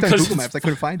because known I looked on because Google Maps. I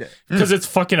couldn't find it because it's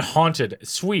fucking haunted.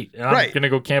 Sweet, and I'm gonna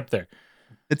go camp there.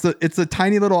 It's a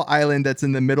tiny little island that's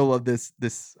in the middle of this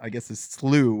I guess this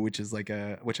slough, which is like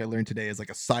which I learned today is like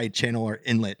a side channel or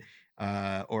inlet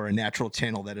or a natural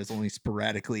channel that is only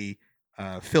sporadically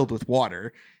filled with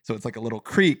water. So it's like a little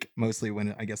creek mostly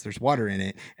when I guess there's water in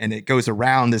it, and it goes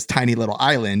around this tiny little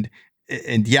island.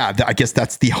 And yeah, I guess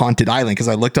that's the haunted island because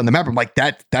I looked on the map. I'm like,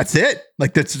 that's it.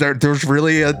 Like there's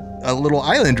really a little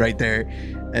island right there.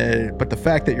 But the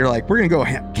fact that you're like, we're gonna go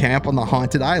camp on the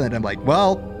haunted island, I'm like,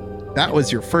 well, that was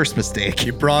your first mistake.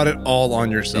 You brought it all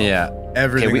on yourself. Yeah.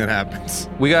 Everything that happens.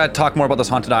 We got to talk more about this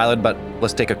haunted island, but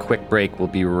let's take a quick break. We'll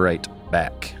be right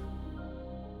back.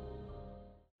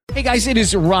 Hey guys, it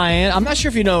is Ryan. I'm not sure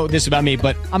if you know this about me,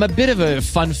 but I'm a bit of a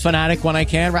fun fanatic when I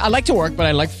can. I like to work, but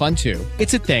I like fun too.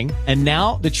 It's a thing. And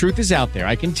now the truth is out there.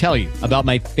 I can tell you about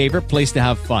my favorite place to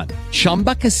have fun.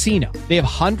 Chumba Casino. They have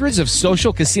hundreds of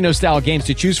social casino style games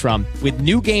to choose from with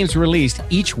new games released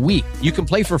each week. You can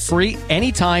play for free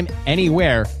anytime,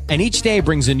 anywhere. And each day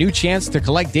brings a new chance to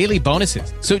collect daily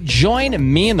bonuses. So join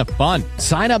me in the fun.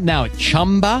 Sign up now at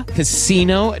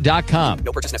ChumbaCasino.com.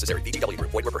 No purchase necessary. VGW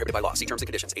Group. Void where prohibited by law. See terms and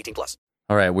conditions. 18+.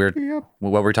 All right, what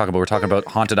were we talking about? We're talking about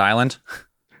haunted island.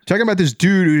 Talking about this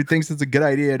dude who thinks it's a good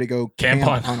idea to go camp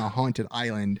on a haunted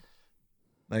island.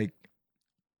 Like,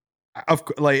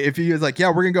 like if he was like, yeah,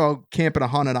 we're gonna go camp in a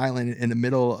haunted island in the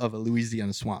middle of a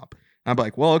Louisiana swamp. I'm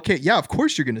like, well, okay, yeah, of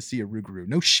course you're gonna see a Rougarou.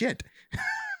 No shit.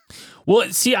 Well,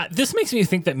 see, this makes me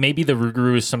think that maybe the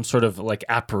Rougarou is some sort of like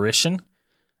apparition,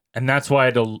 and that's why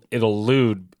it'll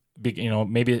elude.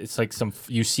 Maybe it's like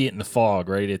you see it in the fog,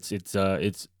 right?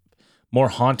 It's more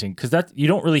haunting because that you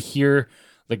don't really hear.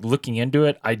 Like looking into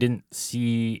it, I didn't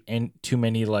see too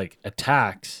many like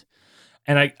attacks.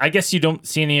 And I guess you don't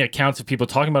see any accounts of people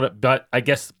talking about it, but I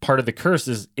guess part of the curse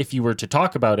is if you were to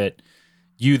talk about it,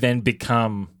 you then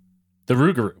become the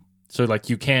Rougarou. So like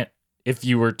you can't, if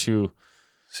you were to.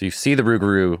 So you see the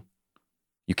Rougarou,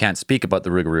 you can't speak about the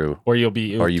Rougarou. Or you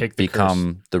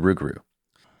become the Rougarou.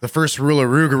 The first rule of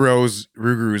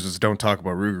Rougarous is don't talk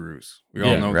about Rougarous. We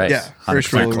all know right. that. Yeah,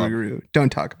 first rule of Rougarou.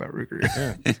 Don't talk about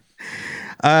Rougarou.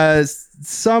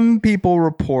 Some people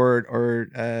report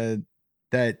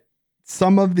that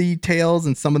some of the tales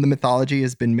and some of the mythology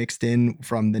has been mixed in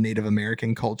from the Native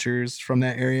American cultures from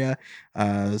that area.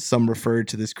 Some referred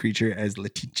to this creature as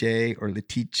Letiche or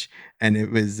Letich, and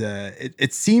it was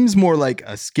it seems more like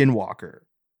a skinwalker.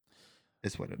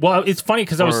 Is what it well, is. It's funny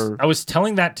because I was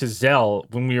telling that to Zell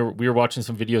when we were watching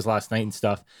some videos last night and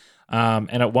stuff. And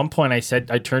at one point I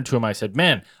turned to him, I said,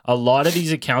 man, a lot of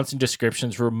these accounts and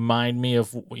descriptions remind me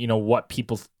of, what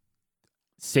people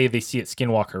say they see at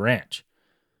Skinwalker Ranch.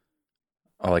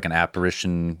 Oh, like an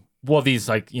apparition. Well, these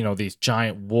these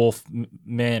giant wolf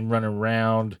men running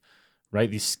around, right?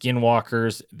 These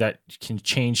skinwalkers that can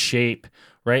change shape,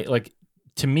 right? Like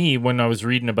to me, when I was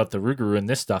reading about the Rougarou and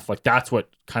this stuff, like that's what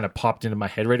kind of popped into my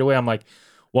head right away. I'm like,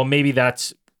 well, maybe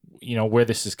that's, where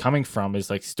this is coming from is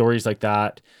like stories like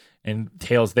that and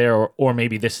tales there, or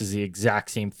maybe this is the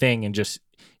exact same thing and just,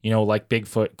 like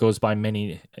Bigfoot goes by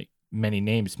many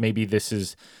names. Maybe this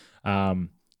is,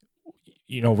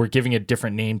 we're giving a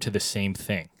different name to the same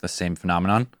thing. The same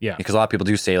phenomenon? Yeah. Because a lot of people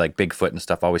do say like Bigfoot and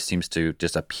stuff always seems to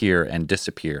just appear and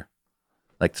disappear.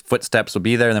 Like footsteps will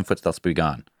be there and then footsteps will be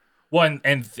gone. Well,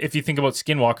 and if you think about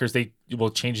skinwalkers, they will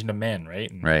change into men, right?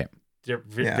 And right.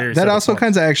 That also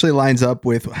kind of actually lines up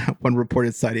with one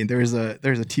reported sighting. There's a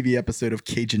TV episode of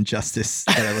Cajun Justice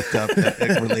that I looked up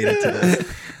that related to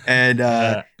this. And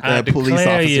the police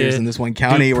officers in this one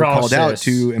county were called out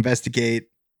to investigate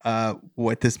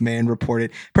what this man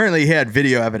reported. Apparently he had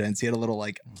video evidence. He had a little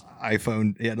like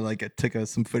iPhone. He had to took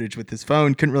some footage with his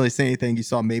phone. Couldn't really say anything. You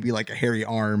saw maybe like a hairy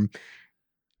arm.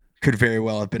 Could very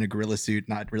well have been a gorilla suit.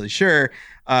 Not really sure.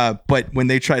 But when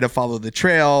they try to follow the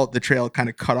trail kind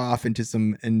of cut off into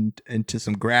some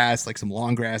grass, like some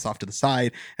long grass off to the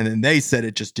side. And then they said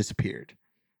it just disappeared.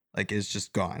 Like it's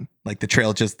just gone. Like the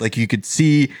trail just like you could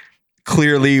see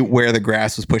clearly where the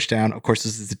grass was pushed down. Of course,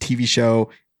 this is a TV show.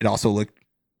 It also looked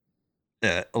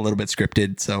a little bit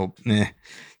scripted, so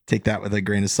take that with a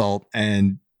grain of salt.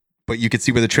 But you could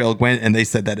see where the trail went, and they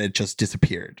said that it just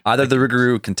disappeared. Either the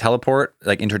Rougarou can teleport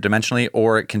like interdimensionally,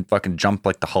 or it can fucking jump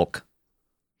like the Hulk.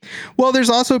 Well, there's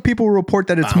also people who report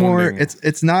that it's more.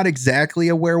 It's not exactly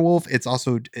a werewolf. It's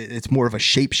more of a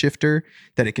shapeshifter,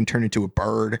 that it can turn into a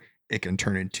bird. It can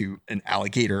turn into an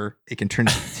alligator. It can turn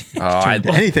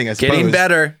into anything. I suppose. Getting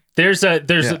better. There's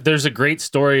a great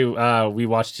story we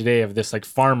watched today of this like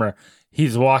farmer.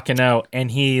 He's walking out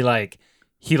and he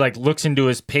looks into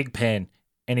his pig pen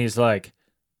and he's like,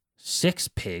 6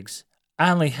 pigs? I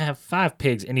only have 5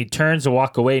 pigs. And he turns to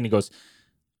walk away and he goes,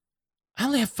 I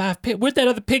only have 5 pigs. Where'd that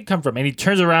other pig come from? And he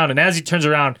turns around, and as he turns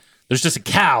around, there's just a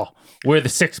cow where the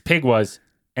 6th pig was.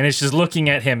 And it's just looking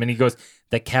at him, and he goes,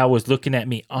 the cow was looking at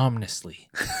me ominously.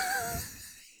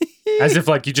 As if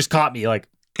like you just caught me, like.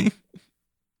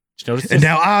 And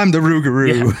now I'm the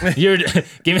Rougarou. Yeah.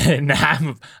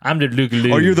 I'm the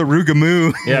Rougarou. Or you're the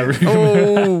Rougamoo. Yeah.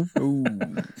 Rougamoo.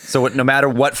 Oh. So no matter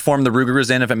what form the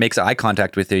Rougarou's in, if it makes eye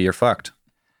contact with you, you're fucked.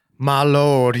 My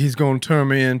lord, he's gonna turn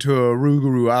me into a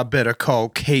Rougarou. I better call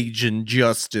Cajun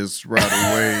Justice right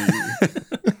away.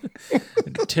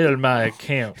 Tell my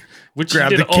account.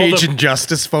 Grab the Cajun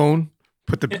Justice phone.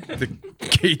 Put the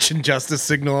Cajun Justice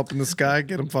signal up in the sky.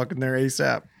 Get him fucking there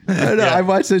ASAP. I know. I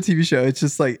watched the TV show. It's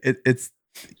just like it's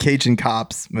Cajun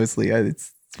cops mostly.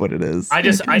 It's what it is.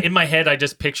 In my head, I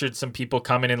just pictured some people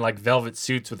coming in like velvet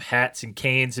suits with hats and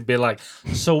canes and be like,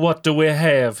 "So what do we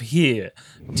have here?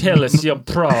 Tell us your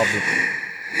problem."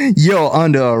 You're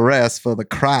under arrest for the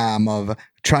crime of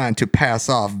trying to pass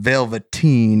off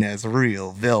velveteen as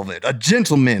real velvet. A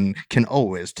gentleman can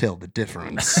always tell the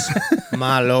difference.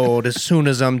 My lord, as soon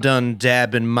as I'm done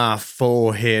dabbing my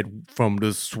forehead from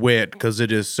the sweat, because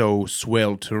it is so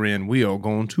sweltering, we are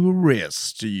going to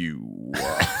arrest you.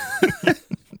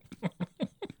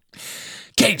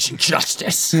 Cajun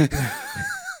Justice.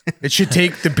 It should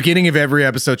take the beginning of every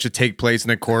episode should take place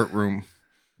in a courtroom.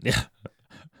 Yeah.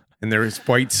 And there is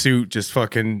white suit just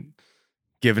fucking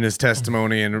giving his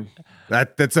testimony, and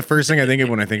that's the first thing I think of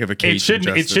when I think of a case.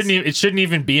 It shouldn't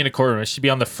even be in a courtroom. It should be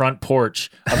on the front porch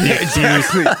of the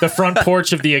accused. The front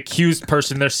porch of the accused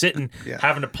person. They're sitting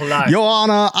having a polite. Your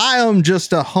Honor, I am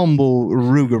just a humble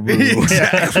Rougarou.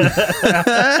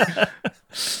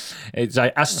 It's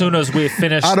like, as soon as we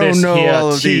finish I don't this know here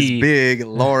all of tea, these big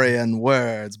Lorien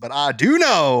words, but I do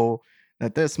know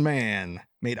that this man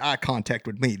made eye contact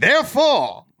with me.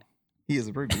 Therefore, he is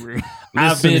a Rougarou.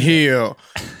 Listen here.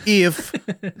 If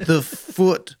the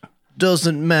foot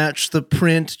doesn't match the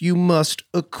print, you must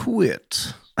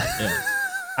acquit. Yeah.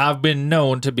 I've been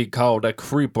known to be called a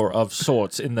creeper of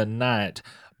sorts in the night,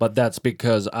 but that's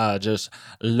because I just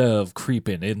love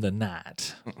creeping in the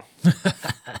night.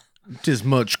 It is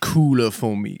much cooler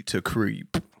for me to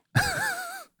creep.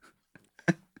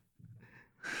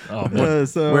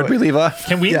 So where'd we leave off?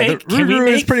 Can we make Rougarou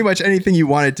is pretty much anything you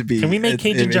want it to be. Can we make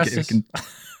Cajun Justice?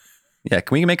 Yeah,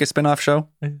 can we make a spin-off show?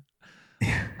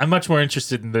 I'm much more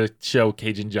interested in the show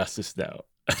Cajun Justice, though.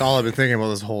 That's all I've been thinking about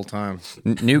this whole time.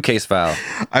 New case file.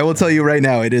 I will tell you right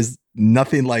now, it is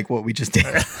nothing like what we just did.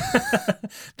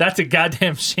 That's a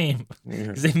goddamn shame.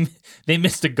 They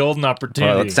missed a golden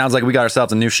opportunity. Well, it sounds like we got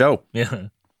ourselves a new show. Yeah.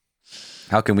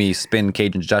 How can we spin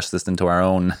Cajun Justice into our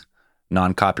own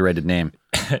non-copyrighted name?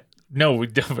 No,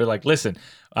 we're like, listen,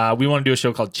 we want to do a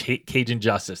show called Cajun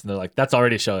Justice. And they're like, that's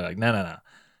already a show. They're like, no.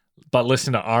 But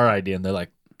listen to our idea. And they're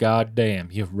like, God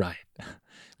damn, you're right.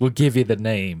 We'll give you the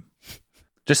name.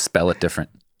 Just spell it different.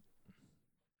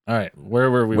 All right.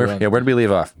 Where were we? Where did we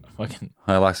leave off?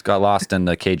 I got lost in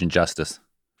the Cajun Justice.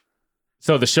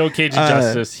 So the show Cajun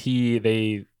Justice,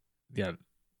 I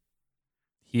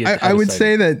would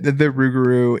say that the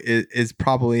Rougarou is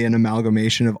probably an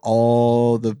amalgamation of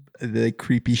all the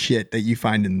creepy shit that you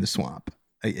find in the swamp.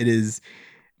 It is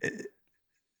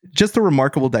just the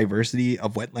remarkable diversity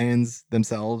of wetlands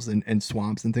themselves and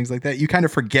swamps and things like that. You kind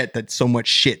of forget that so much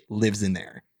shit lives in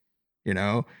there. You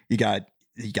know, you got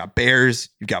bears,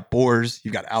 you've got boars,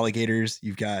 you've got alligators,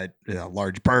 you've got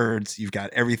large birds, you've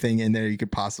got everything in there. You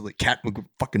could possibly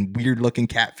fucking weird looking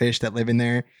catfish that live in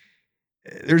there.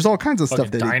 There's all kinds of fucking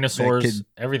stuff that dinosaurs,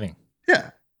 everything.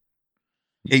 Yeah.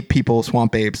 Ape people,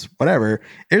 swamp apes, whatever.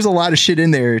 There's a lot of shit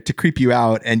in there to creep you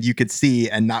out, and you could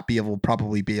see and not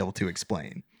probably be able to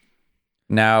explain.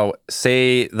 Now,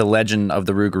 say the legend of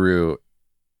the Rougarou,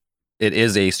 it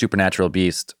is a supernatural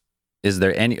beast. Is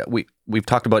there any, we've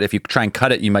talked about if you try and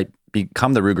cut it, you might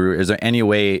become the Rougarou. Is there any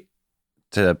way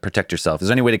to protect yourself? Is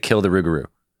there any way to kill the Rougarou?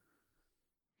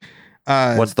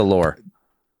 What's the lore?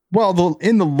 Well,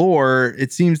 in the lore,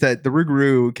 it seems that the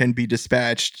Rougarou can be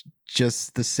dispatched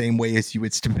just the same way as you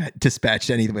would dispatch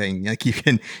anything. Like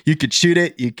you could shoot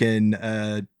it, you can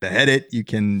behead it, you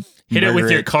can hit it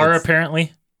with your car,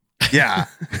 apparently. Yeah.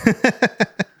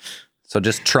 So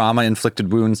just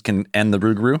trauma-inflicted wounds can end the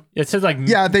Rougarou? It says like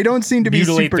they don't seem to be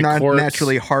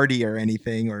naturally hardy or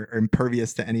anything, or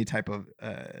impervious to any type of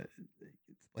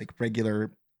like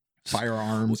regular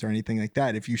firearms or anything like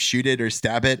that. If you shoot it or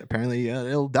stab it, apparently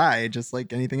it'll die just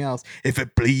like anything else. If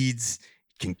it bleeds,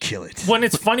 you can kill it. When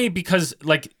it's funny because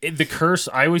like the curse,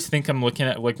 I always think I'm looking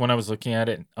at, like when I was looking at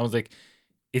it, I was like,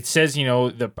 it says, you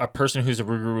know, a person who's a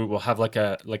Rougarou will have like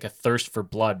a thirst for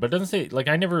blood, but it doesn't say, like,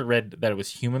 I never read that it was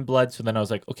human blood. So then I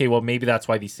was like, okay, well, maybe that's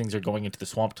why these things are going into the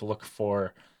swamp to look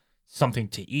for something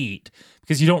to eat,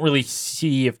 because you don't really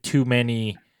see if too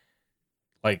many,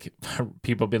 like,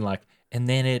 people have been like, and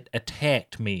then it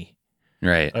attacked me.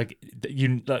 Right. Like,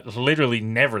 you literally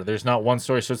never. There's not one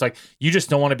story. So it's like, you just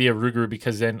don't want to be a Rougarou,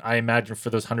 because then I imagine for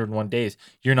those 101 days,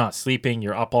 you're not sleeping,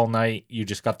 you're up all night, you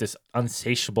just got this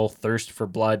insatiable thirst for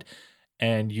blood,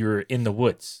 and you're in the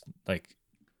woods. Like,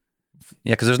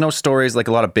 yeah, because there's no stories, like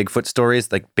a lot of Bigfoot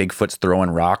stories, like Bigfoot's throwing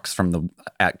rocks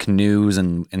at canoes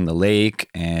and in the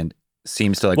lake, and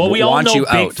seems to like well, we all want know you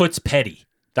out. Bigfoot's petty.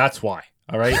 That's why.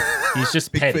 All right, he's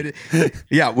just petty.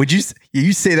 Yeah, would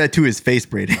you say that to his face,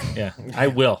 Braden? Yeah, I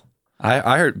will.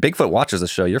 I heard Bigfoot watches the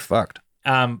show. You're fucked.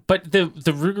 But the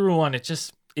Rougarou one,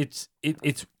 it's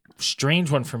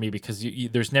strange one for me, because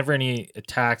there's never any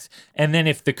attacks, and then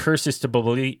if the curse is to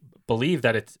believe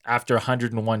that it's after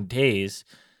 101 days,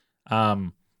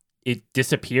 it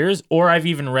disappears, or I've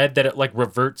even read that it like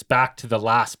reverts back to the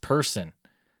last person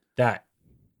that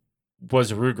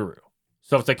was a Rougarou.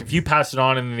 So it's like if you pass it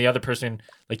on and then the other person,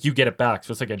 like, you get it back.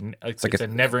 So it's like a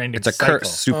never-ending cycle. It's a curse,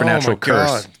 supernatural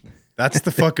curse. That's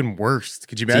the fucking worst.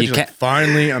 Could you imagine? So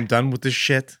finally, I'm done with this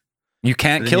shit. You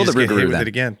can't kill the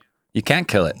Rougarou then. You can't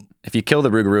kill it. If you kill the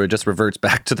Rougarou, it just reverts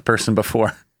back to the person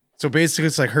before. So basically,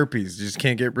 it's like herpes. You just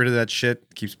can't get rid of that shit.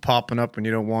 It keeps popping up when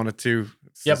you don't want it to.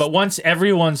 But once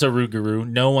everyone's a Rougarou,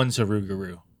 no one's a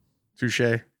Rougarou.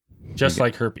 Touché. Just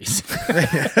like herpes.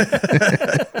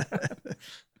 The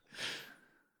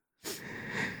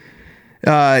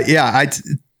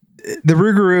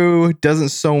Rougarou doesn't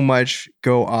so much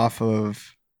go off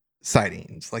of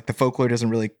sightings. Like the folklore doesn't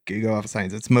really go off of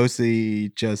sightings. It's mostly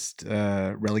just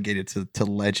relegated to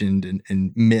legend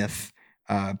and myth.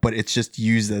 But it's just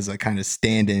used as a kind of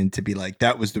stand-in to be like,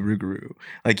 that was the Rougarou.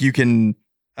 Like you can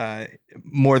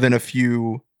more than a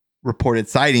few reported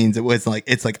sightings. It's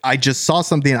like I just saw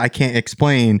something I can't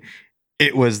explain.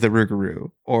 It was the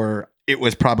Rougarou, or it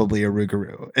was probably a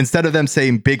Rougarou. Instead of them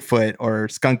saying Bigfoot or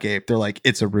skunk ape, they're like,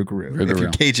 it's a Rougarou. If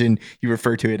you're Cajun, you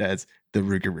refer to it as the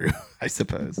Rougarou, I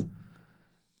suppose.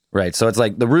 Right. So it's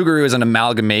like the Rougarou is an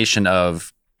amalgamation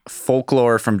of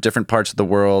folklore from different parts of the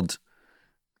world,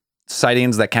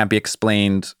 sightings that can't be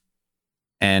explained,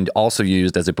 and also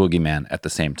used as a boogeyman at the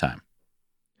same time.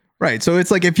 Right. So it's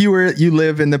like if you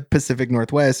live in the Pacific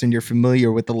Northwest and you're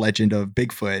familiar with the legend of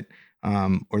Bigfoot,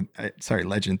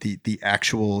 the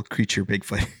actual creature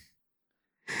Bigfoot,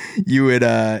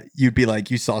 you'd be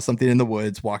like, you saw something in the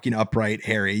woods walking upright,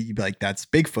 hairy. You'd be like, that's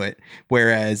Bigfoot.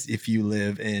 Whereas if you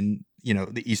live in,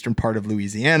 the eastern part of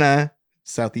Louisiana,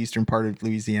 southeastern part of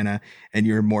Louisiana, and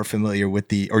you're more familiar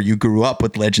with or you grew up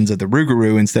with legends of the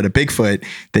Rougarou instead of Bigfoot,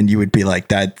 then you would be like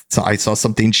that. So I saw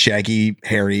something shaggy,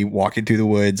 hairy, walking through the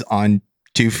woods on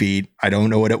 2 feet. I don't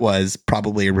know what it was.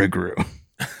 Probably a Rougarou.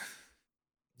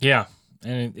 Yeah.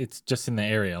 And it's just in the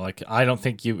area. Like, I don't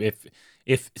think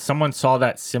if someone saw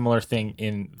that similar thing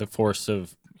in the forest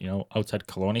of, outside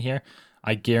Kelowna here,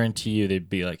 I guarantee you they'd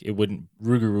be like, it'd be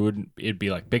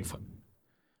like Bigfoot.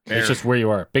 Bear. It's just where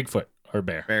you are, Bigfoot or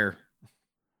bear. Bear.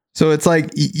 So it's like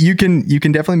you can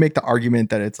definitely make the argument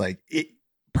that it's like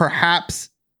perhaps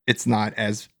it's not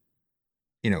as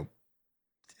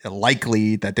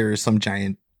likely that there is some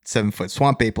giant 7-foot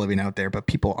swamp ape living out there, but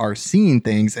people are seeing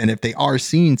things, and if they are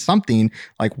seeing something,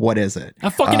 like what is it?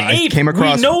 A fucking ape. We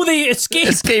know they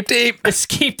escaped ape.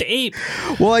 Escaped ape.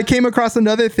 Well, I came across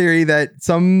another theory that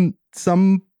some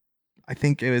I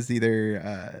think it was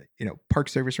either park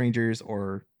service rangers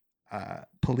or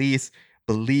police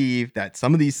believe that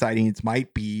some of these sightings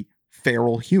might be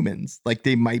feral humans. Like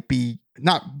they might be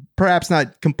perhaps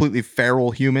not completely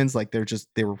feral humans, like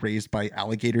they were raised by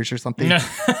alligators or something,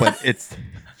 but it's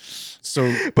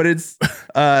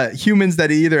humans that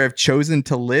either have chosen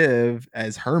to live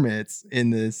as hermits in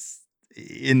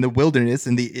the wilderness,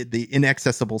 in the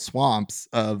inaccessible swamps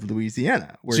of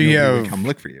Louisiana, where nobody would come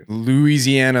look for you.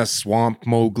 Louisiana swamp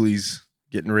Mowgli's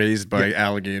getting raised by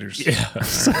alligators. Yeah.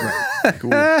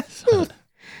 Cool.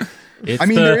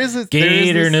 There is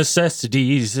gator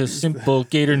necessities, a simple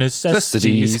gator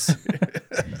necessities.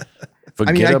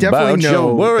 Forget I definitely know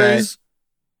your worries. that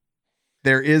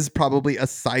there is probably a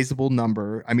sizable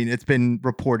number. I mean, it's been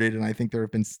reported, and I think there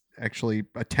have been actually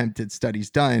attempted studies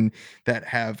done that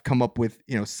have come up with,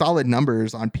 solid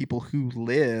numbers on people who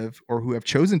live or who have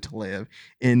chosen to live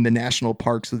in the national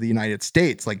parks of the United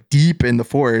States, like deep in the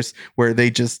forest, where they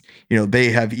just,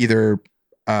 they have either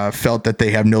felt that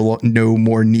they have no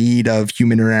more need of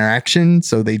human interaction,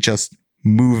 so they just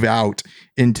move out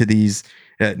into these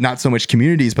not so much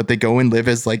communities, but they go and live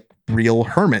as like real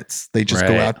hermits. They just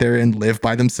go out there and live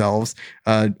by themselves,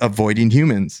 avoiding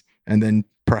humans. And then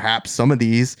perhaps some of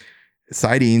these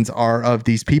sightings are of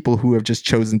these people who have just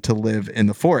chosen to live in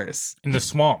the forests, in the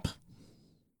swamp,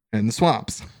 in the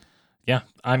swamps. Yeah,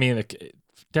 I mean,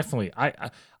 definitely.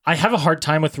 I have a hard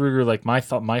time with Rougarou. Like my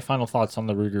final thoughts on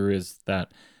the Rougarou is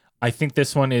that I think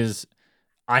this one is.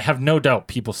 I have no doubt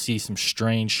people see some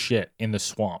strange shit in the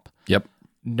swamp. Yep.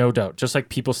 No doubt. Just like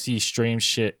people see strange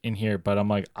shit in here, but I'm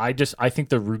like, I think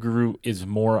the Rougarou is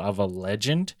more of a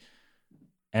legend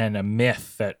and a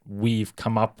myth that we've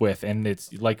come up with, and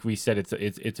it's like we said, it's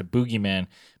a boogeyman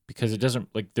because it doesn't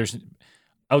like there's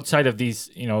outside of these,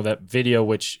 that video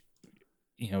which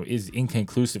is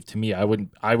inconclusive to me. I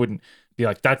wouldn't be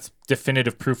like, that's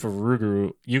definitive proof of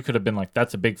Rougarou. You could have been like,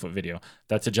 that's a Bigfoot video.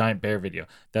 That's a giant bear video.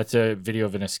 That's a video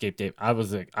of an escaped ape. I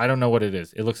was like, I don't know what it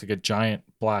is. It looks like a giant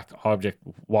black object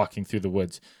walking through the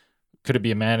woods. Could it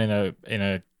be a man in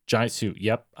a giant suit?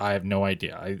 Yep. I have no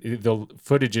idea. The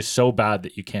footage is so bad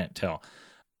that you can't tell.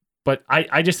 But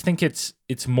I just think it's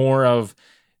more of,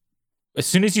 as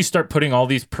soon as you start putting all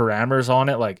these parameters on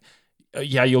it, like,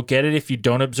 yeah, you'll get it if you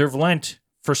don't observe Lent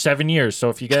for 7 years. So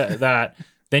if you get that,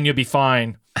 then you'll be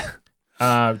fine.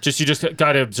 You just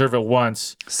got to observe it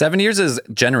once. 7 years is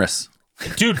generous.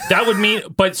 Dude, that would mean,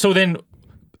 but so then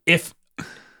if,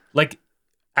 like,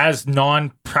 as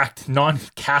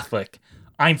non-Catholic,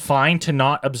 I'm fine to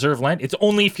not observe Lent. It's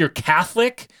only if you're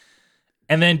Catholic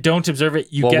and then don't observe it,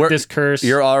 you get this curse.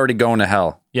 You're already going to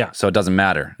hell. Yeah. So it doesn't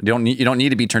matter. You don't need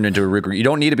to be turned into a Rougarou. You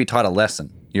don't need to be taught a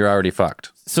lesson. You're already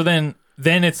fucked. So then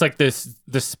it's like this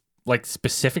like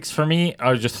specifics for me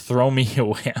are just throw me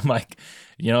away. I'm like,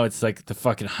 it's like the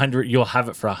fucking 100. You'll have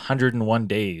it for 101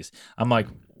 days. I'm like,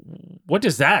 what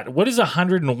does that? What does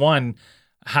 101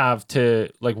 have to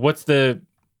like? Where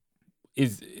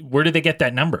did they get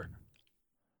that number?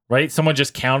 Right? Someone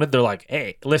just counted. They're like,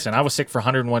 hey, listen, I was sick for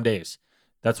 101 days.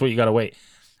 That's what you got to wait.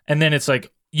 And then it's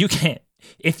like, you can't,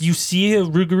 if you see a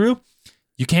Rougarou,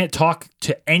 you can't talk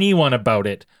to anyone about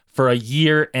it for a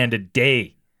year and a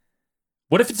day.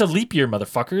 What if it's a leap year,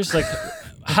 motherfuckers? Like,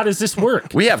 how does this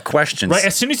work? We have questions. Right?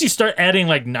 As soon as you start adding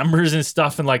like numbers and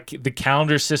stuff and like the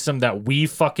calendar system that we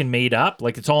fucking made up,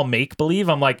 like it's all make believe.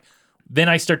 I'm like, then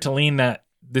I start to lean that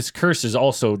this curse is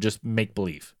also just make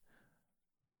believe.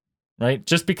 Right?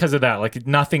 Just because of that, like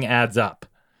nothing adds up.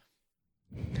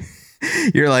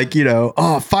 You're like,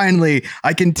 finally,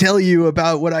 I can tell you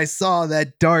about what I saw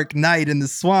that dark night in the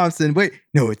swamps. And wait,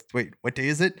 what day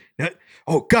is it?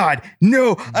 Oh God,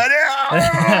 no!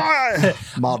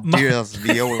 My dearest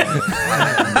Viola,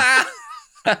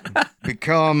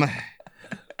 become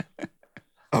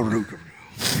a Rougarou.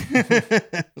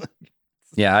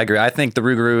 Yeah, I agree. I think the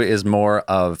Rougarou is more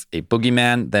of a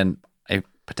boogeyman than a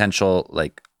potential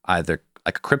either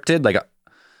like a cryptid, like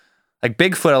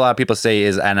Bigfoot. A lot of people say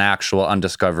is an actual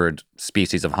undiscovered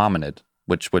species of hominid,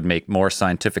 which would make more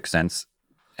scientific sense.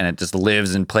 And it just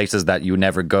lives in places that you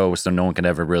never go, so no one can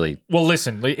ever really. Well,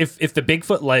 listen, if the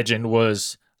Bigfoot legend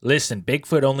was, listen,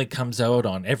 Bigfoot only comes out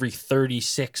on every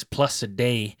 36 plus a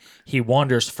day. He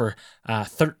wanders for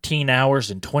 13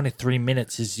 hours and 23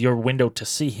 minutes is your window to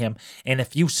see him. And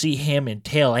if you see him and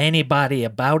tell anybody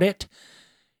about it,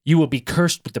 you will be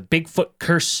cursed with the Bigfoot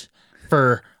curse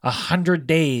for 100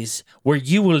 days, where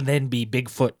you will then be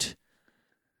Bigfoot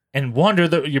and wander.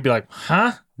 You'll be like,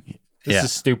 huh? This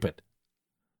is stupid.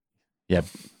 Yeah.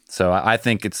 So I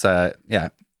think it's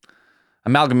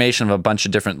amalgamation of a bunch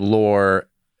of different lore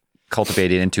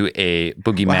cultivated into a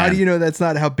boogeyman. Well, how do you know that's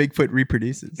not how Bigfoot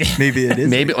reproduces? Maybe it is.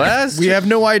 Maybe we have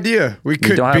no idea. We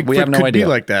have no idea. Be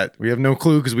like that. We have no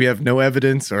clue because we have no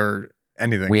evidence or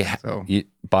anything.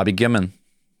 Bobby Gimmon,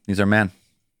 he's our man.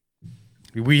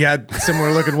 We had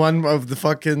similar looking one of the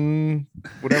fucking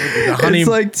whatever. The honey.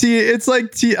 It's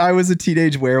like I was a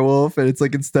teenage werewolf, and it's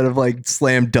like instead of like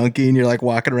slam dunking, you're like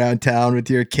walking around town with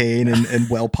your cane and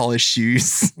well polished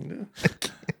shoes.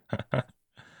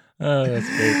 Oh, that's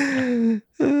great.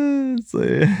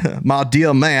 My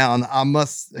dear man, I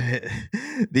must.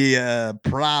 The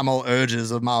primal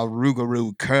urges of my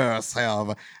Rougarou curse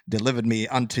have delivered me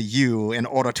unto you in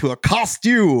order to accost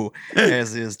you,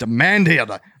 as is demanded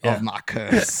of my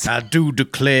curse. I do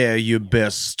declare you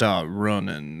best start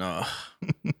running.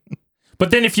 But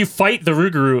then if you fight the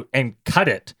Rougarou and cut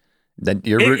it, then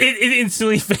you're it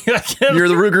instantly you're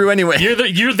the Rougarou anyway.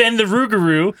 You're then the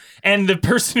Rougarou, and the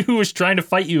person who was trying to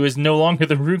fight you is no longer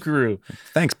the Rougarou.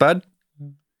 Thanks, bud.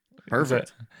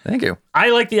 Perfect. Thank you. I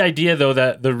like the idea though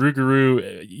that the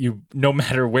Rougarou, you no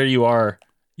matter where you are,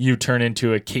 you turn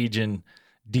into a Cajun,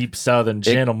 deep Southern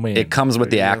gentleman. It comes with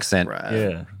the accent.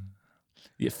 Right.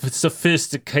 Yeah,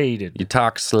 sophisticated. You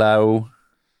talk slow.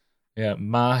 Yeah,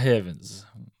 my heavens.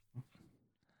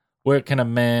 Where can a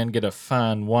man get a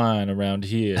fine wine around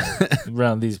here,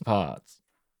 around these parts?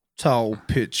 Tall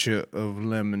pitcher of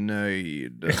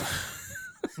lemonade.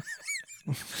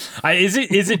 Is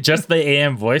it just the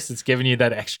AM voice that's giving you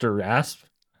that extra rasp?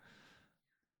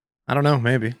 I don't know,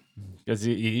 maybe. Because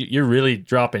you're really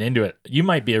dropping into it. You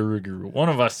might be a Rougarou. One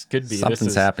of us could be.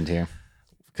 Something's happened here.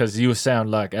 Because you sound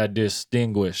like a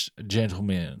distinguished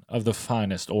gentleman of the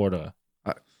finest order.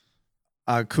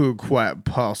 I could quite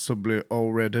possibly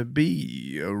already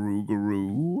be a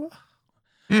Rougarou.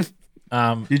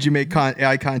 Did you make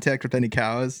eye contact with any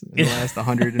cows in the last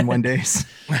 101 days?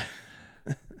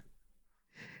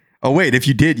 Oh, wait. If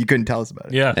you did, you couldn't tell us about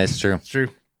it. Yeah. That's true. It's true.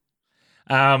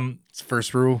 It's the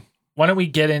first rule. Why don't we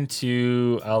get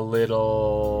into a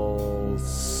little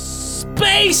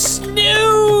space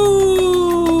news?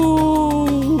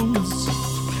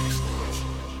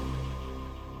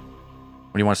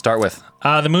 What do you want to start with?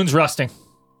 The moon's rusting.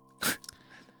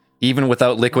 Even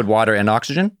without liquid water and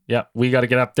oxygen? Yeah, we got to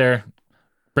get up there.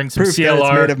 Bring some Proof CLR. That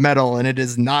it's made of metal and it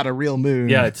is not a real moon.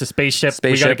 Yeah, it's a spaceship.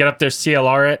 We got to get up there,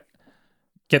 CLR it.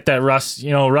 Get that rust.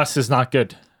 Rust is not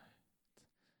good.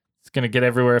 It's going to get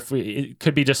everywhere. It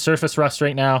could be just surface rust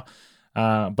right now,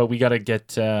 but we got to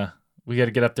get up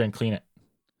there and clean it.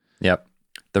 Yep.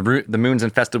 The moon's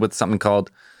infested with something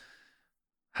called,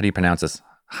 how do you pronounce this?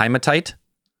 Hematite?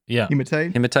 Yeah.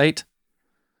 Hematite.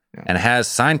 Yeah. And has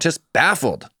scientists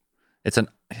baffled.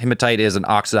 Hematite is an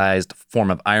oxidized form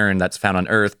of iron that's found on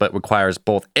Earth, but requires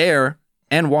both air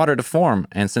and water to form.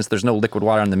 And since there's no liquid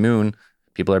water on the moon,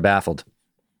 people are baffled.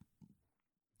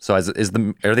 So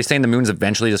are they saying the moon's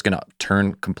eventually just going to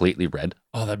turn completely red?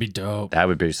 Oh, that'd be dope. That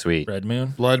would be sweet. Red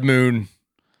moon? Blood moon.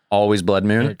 Always blood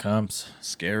moon? Here it comes.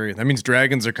 Scary. That means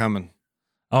dragons are coming.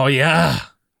 Oh, yeah.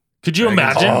 Could you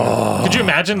imagine? Oh. Could you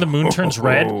imagine the moon turns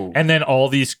red and then all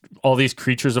these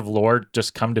creatures of lore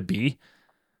just come to be?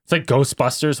 It's like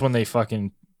Ghostbusters when they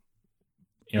fucking,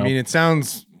 I mean, it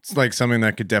sounds like something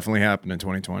that could definitely happen in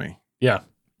 2020. Yeah.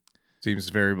 Seems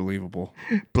very believable.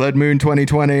 Blood Moon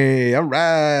 2020. All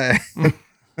right.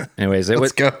 Anyways,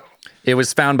 Let's go. It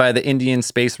was found by the Indian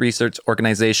Space Research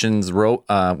Organization's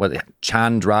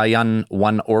Chandrayaan-1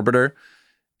 orbiter,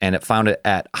 and it found it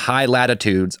at high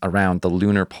latitudes around the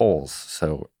lunar poles.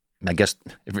 So I guess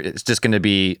it's just going to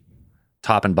be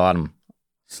top and bottom.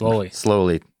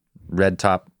 Slowly. Red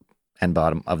top and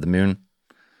bottom of the moon.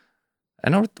 I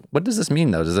know. What does this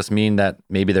mean, though? Does this mean that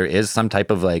maybe there is some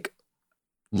type of like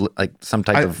some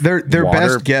type of their water?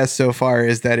 Best guess so far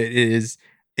is that it's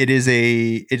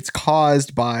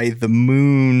caused by the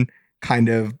moon kind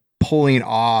of pulling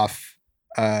off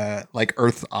like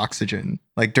Earth's oxygen,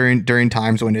 like during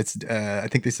times when it's I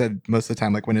think they said most of the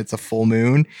time, like when it's a full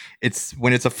moon, it's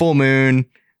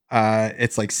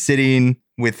like sitting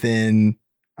within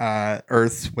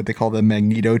Earth's what they call the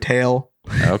magnetotail.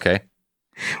 Okay.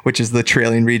 Which is the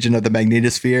trailing region of the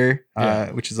magnetosphere,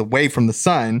 which is away from the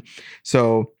sun.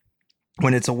 So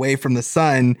when it's away from the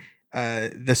sun,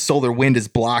 the solar wind is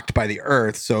blocked by the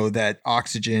Earth, so that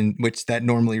oxygen, which that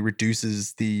normally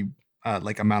reduces the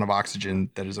like amount of oxygen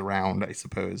that is around, I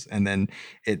suppose. And then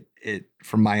it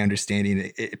from my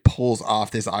understanding, it pulls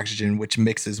off this oxygen, which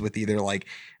mixes with either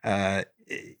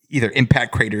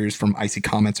impact craters from icy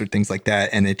comets or things like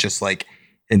that, and it just and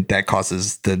that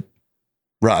causes the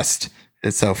rust.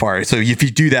 So far. So if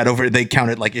you do that they count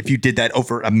it like if you did that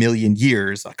over 1 million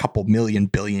years, a couple million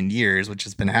billion years, which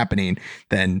has been happening,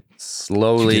 then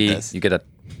slowly you get a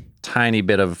tiny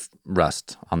bit of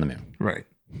rust on the moon. Right.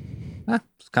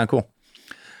 It's kind of cool.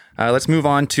 Let's move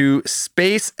on to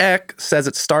SpaceX says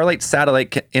its Starlight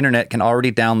satellite internet can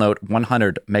already download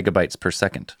 100 megabytes per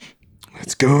second.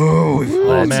 Let's go.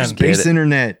 Oh, man. Space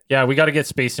internet. Yeah, we got to get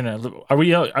space internet. Are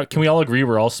we? Can we all agree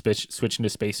we're all switching to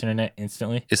space internet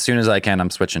instantly? As soon as I can, I'm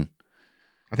switching.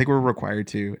 I think we're required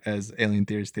to, as Alien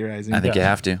Theorists theorizing. I think you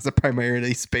have to. It's a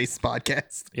primarily space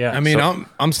podcast. Yeah. I mean,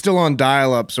 I'm still on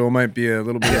dial-up, so it might be a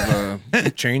little bit of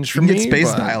a change for you me. Get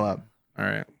space dial-up. All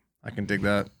right, I can dig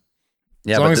that.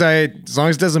 Yeah, as long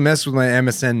as it doesn't mess with my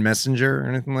MSN Messenger or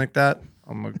anything like that,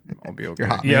 I'll be okay.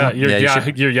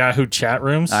 Your Yahoo chat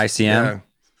rooms. ICM.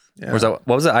 Yeah. What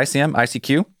was it? ICM?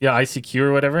 ICQ? Yeah, ICQ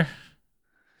or whatever.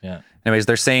 Yeah. Anyways,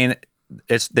 they're saying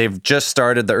they've just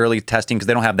started the early testing because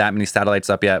they don't have that many satellites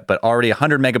up yet, but already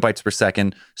 100 megabytes per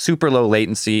second, super low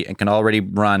latency, and can already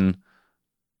run.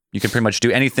 You can pretty much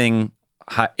do anything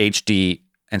HD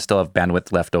and still have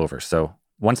bandwidth left over. So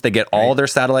once they get all their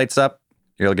satellites up,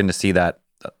 you're going to see that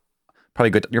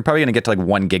You're probably going to get to like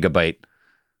 1 gigabyte.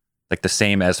 Like the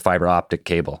same as fiber optic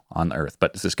cable on the Earth,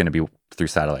 but it's just going to be through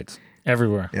satellites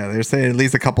everywhere. Yeah, they're saying at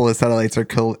least a couple of satellites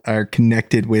are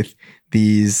connected with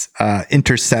these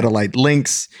inter-satellite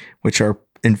links, which are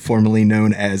informally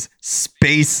known as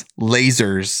space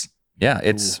lasers. Yeah,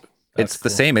 it's the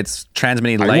same. It's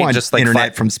transmitting I light, want just like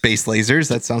internet from space lasers.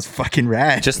 That sounds fucking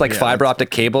rad. Just like fiber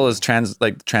optic cable is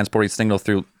transporting signal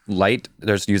through light.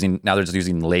 They're just using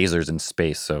lasers in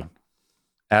space. So,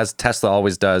 as Tesla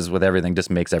always does with everything, just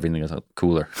makes everything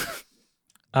cooler.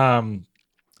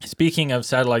 Speaking of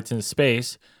satellites in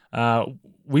space,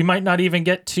 we might not even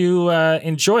get to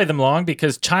enjoy them long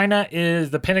because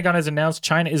the Pentagon has announced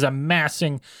China is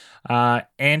amassing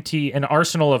an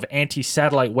arsenal of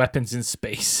anti-satellite weapons in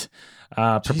space,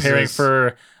 preparing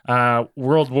for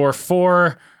World War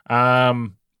IV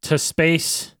to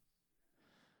space,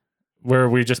 where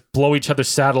we just blow each other's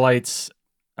satellites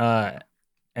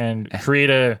and create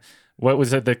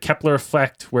the Kepler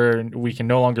effect, where we can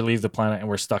no longer leave the planet and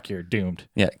we're stuck here, doomed.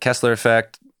 Yeah, Kepler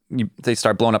effect. They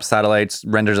start blowing up satellites,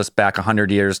 renders us back 100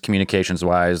 years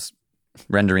communications-wise,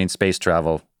 rendering space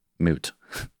travel moot.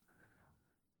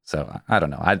 So I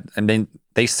don't know. I mean,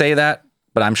 they say that,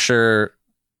 but I'm sure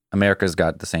America's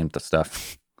got the same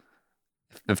stuff.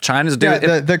 If China's doing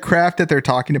the craft that they're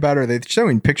talking about, are they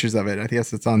showing pictures of it? I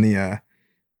guess it's on the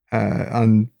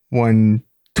on one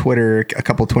Twitter, a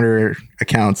couple Twitter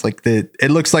accounts.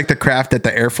 It looks like the craft that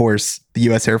the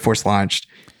U.S. Air Force launched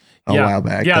a while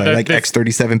back. Yeah, like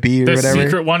X-37B or whatever. The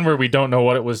secret one where we don't know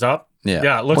what it was up.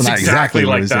 Yeah, it looks not exactly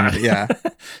like losing, that. but yeah.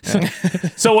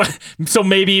 So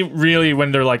maybe really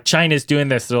when they're like, China's doing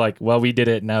this, they're like, well, we did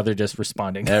it. Now they're just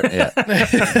responding. Yeah.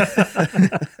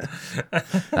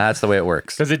 That's the way it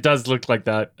works. Because it does look like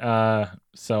that.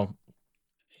 So,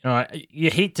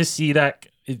 you hate to see that.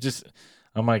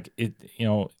 I'm like, we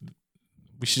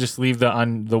should just leave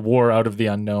the war out of the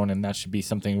unknown, and that should be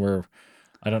something where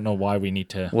I don't know why we need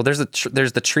to. Well, there's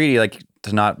the treaty like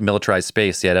to not militarize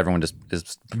space. Yet everyone just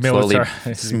is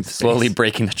slowly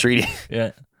breaking the treaty.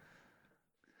 Yeah,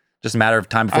 just a matter of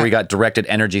time before we got directed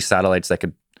energy satellites that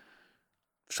could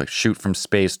shoot from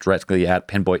space directly at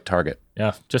pinpoint target.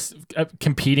 Yeah, just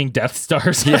competing Death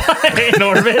Stars in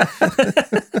orbit.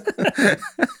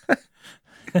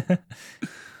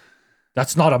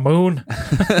 That's not a moon.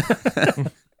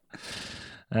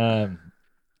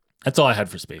 That's all I had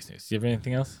for space news. Do you have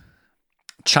anything else?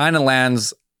 China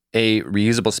lands a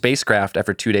reusable spacecraft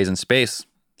after 2 days in space.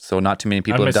 So not too many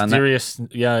people have done that.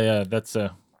 Yeah. That's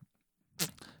the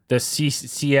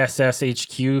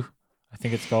CSSHQ, I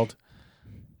think it's called.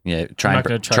 Yeah, try and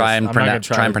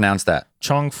pronounce that.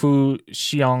 Chongfu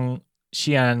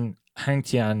Xian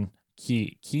Hangtian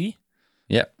Qi.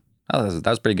 Yep. Oh, that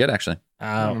was pretty good actually.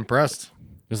 I'm impressed.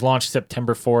 It was launched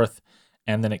September 4th,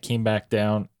 and then it came back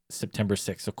down September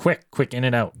 6th. So quick in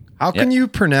and out. How can you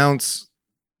pronounce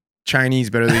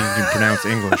Chinese better than you can pronounce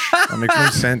English? That makes no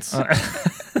sense.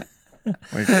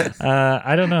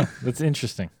 I don't know. That's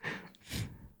interesting.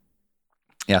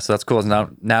 Yeah, so that's cool. Now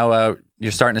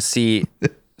you're starting to see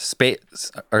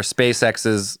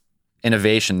SpaceX's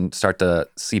innovation start to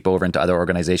seep over into other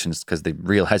organizations because they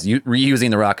realize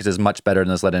reusing the rockets is much better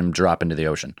than just letting them drop into the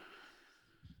ocean.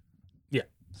 Yeah.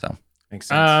 So makes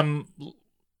sense.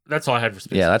 That's all I had for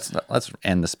space. Yeah, let's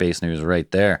end the space news right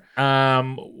there.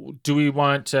 Do we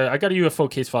want? I got a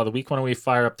UFO case file of the week. Why don't we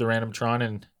fire up the Randomtron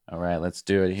and all right, let's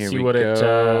do it. Here see we what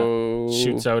go. It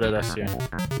shoots out at us here.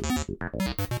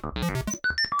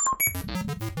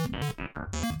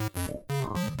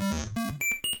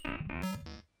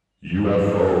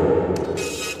 UFO.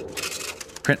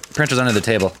 Printer's under the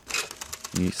table.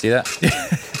 You see that?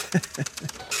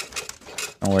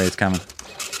 Don't worry, it's coming.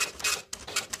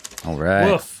 All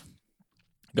right. Woof.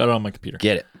 Got it on my computer.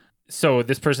 Get it. So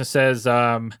this person says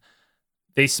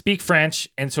they speak French,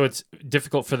 and so it's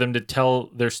difficult for them to tell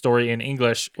their story in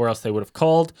English, or else they would have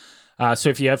called. So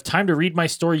if you have time to read my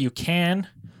story, you can.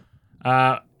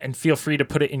 And feel free to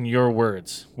put it in your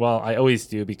words. Well, I always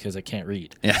do because I can't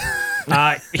read. Yeah.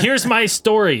 Here's my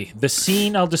story. The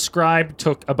scene I'll describe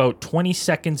took about 20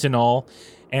 seconds in all,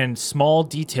 and small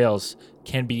details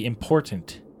can be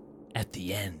important at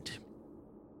the end.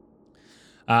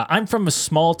 I'm from a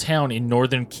small town in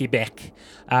northern Quebec.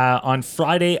 On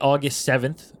Friday, August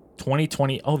 7th,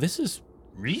 2020. Oh, this is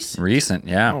recent. Recent,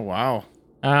 yeah. Oh, wow.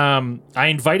 I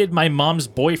invited my mom's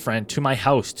boyfriend to my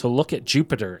house to look at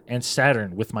Jupiter and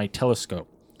Saturn with my telescope.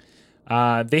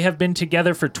 They have been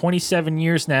together for 27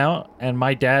 years now, and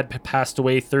my dad passed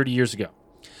away 30 years ago.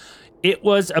 It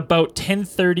was about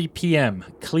 10:30 p.m.,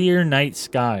 clear night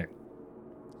sky.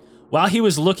 While he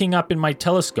was looking up in my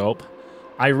telescope,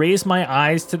 I raised my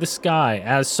eyes to the sky,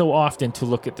 as so often, to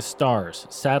look at the stars,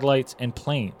 satellites, and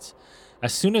planes.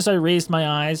 As soon as I raised my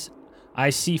eyes,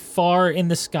 I see far in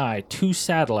the sky 2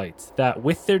 satellites that,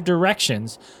 with their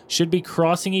directions, should be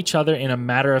crossing each other in a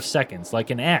matter of seconds, like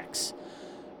an X.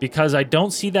 Because I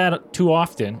don't see that too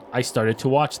often, I started to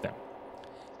watch them.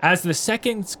 As the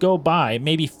seconds go by,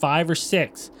 maybe 5 or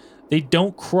 6, they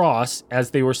don't cross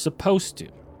as they were supposed to.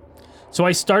 So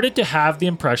I started to have the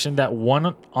impression that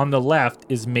one on the left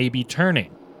is maybe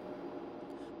turning,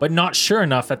 but not sure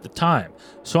enough at the time.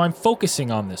 So I'm focusing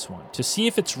on this one to see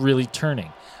if it's really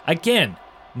turning. Again,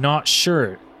 not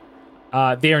sure.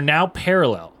 They are now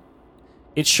parallel.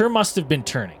 It sure must have been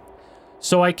turning.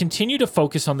 So I continue to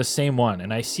focus on the same one,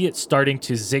 and I see it starting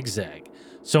to zigzag.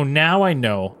 So now I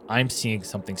know I'm seeing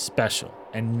something special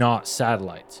and not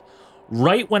satellites.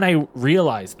 Right when I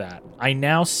realize that, I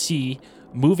now see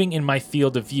moving in my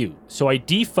field of view. So I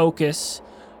defocus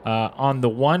on the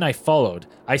one I followed.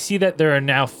 I see that there are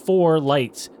now 4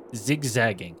 lights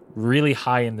zigzagging really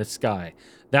high in the sky.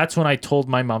 That's when I told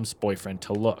my mom's boyfriend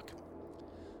to look.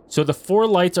 So the 4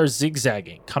 lights are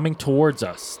zigzagging, coming towards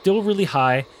us, still really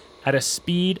high, at a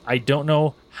speed I don't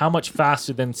know how much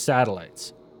faster than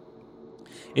satellites.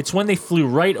 It's when they flew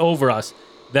right over us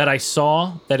that I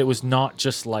saw that it was not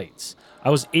just lights. I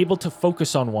was able to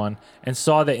focus on one and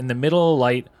saw that in the middle of the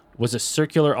light was a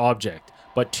circular object,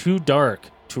 but too dark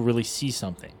to really see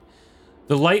something.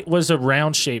 The light was a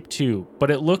round shape too,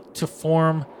 but it looked to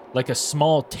form like a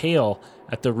small tail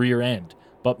at the rear end.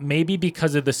 But maybe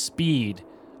because of the speed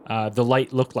the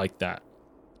light looked like that.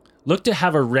 Looked to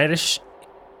have a reddish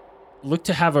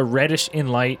in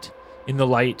the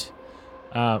light,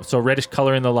 so a reddish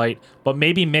color in the light, but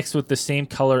maybe mixed with the same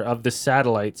color of the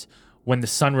satellites when the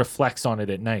sun reflects on it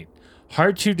at night.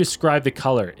 Hard to describe the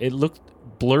color. It looked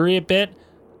blurry a bit.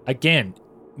 Again,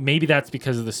 maybe that's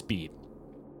because of the speed.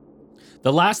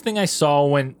 The last thing I saw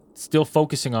when still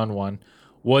focusing on one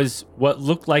was what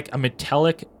looked like a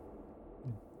metallic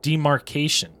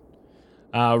demarcation,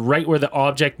 right where the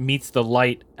object meets the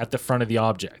light at the front of the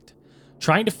object.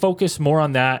 Trying to focus more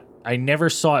on that, I never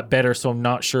saw it better, so I'm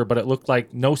not sure, but it looked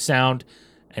like no sound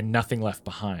and nothing left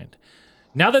behind.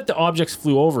 Now that the objects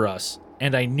flew over us,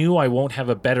 and I knew I won't have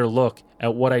a better look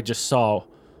at what I just saw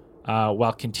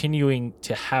while continuing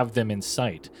to have them in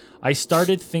sight, I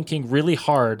started thinking really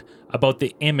hard about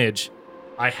the image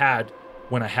I had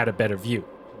when I had a better view.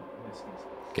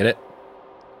 Get it?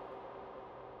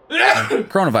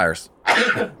 Coronavirus.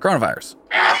 Coronavirus.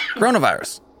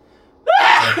 Coronavirus.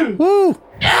 Woo!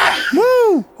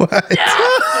 Woo! What?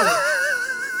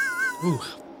 Ooh.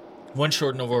 One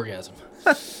short of orgasm.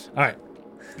 All right.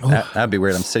 That'd be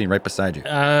weird. I'm sitting right beside you.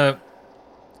 Now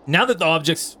that the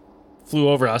objects flew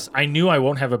over us, I knew I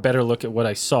won't have a better look at what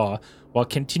I saw while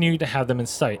continuing to have them in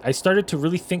sight. I started to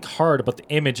really think hard about the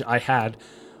image I had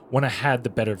when I had the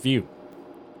better view.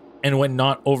 And when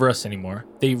not over us anymore,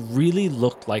 they really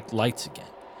looked like lights again.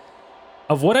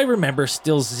 Of what I remember,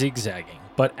 still zigzagging,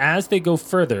 but as they go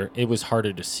further, it was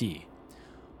harder to see.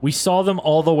 We saw them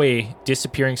all the way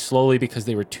disappearing slowly because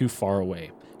they were too far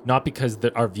away, not because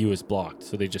our view is blocked,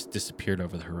 so they just disappeared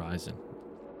over the horizon.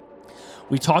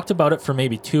 We talked about it for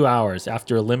maybe 2 hours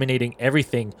after eliminating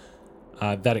everything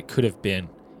that it could have been,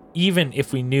 even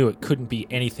if we knew it couldn't be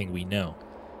anything we know.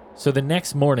 So the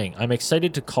next morning, I'm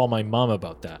excited to call my mom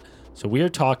about that. So we are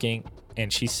talking,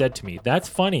 and she said to me, "That's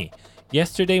funny.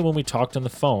 Yesterday when we talked on the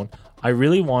phone, I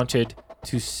really wanted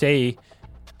to say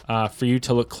for you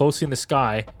to look closely in the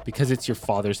sky because it's your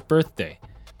father's birthday.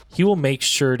 He will make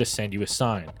sure to send you a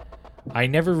sign." I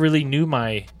never really knew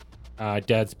my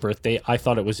dad's birthday. I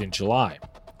thought it was in July.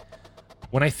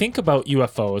 When I think about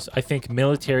UFOs, I think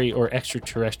military or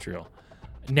extraterrestrial.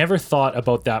 Never thought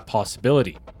about that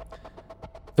possibility.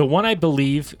 The one I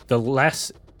believe the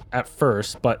less at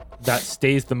first, but that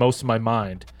stays the most in my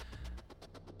mind.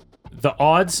 The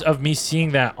odds of me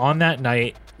seeing that on that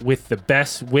night with the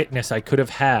best witness I could have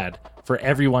had for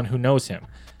everyone who knows him.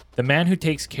 The man who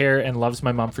takes care and loves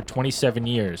my mom for 27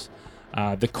 years.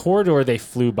 The corridor they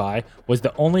flew by was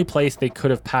the only place they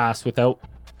could have passed without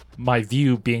my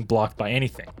view being blocked by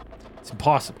anything. It's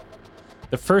impossible.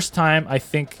 The first time I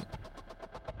think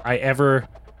I ever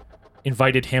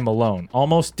invited him alone.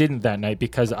 Almost didn't that night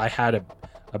because I had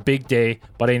a big day,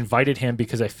 but I invited him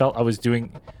because I felt I was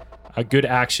doing a good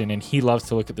action and he loves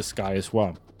to look at the sky as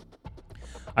well.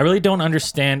 I really don't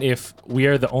understand if we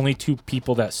are the only two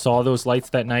people that saw those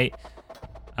lights that night.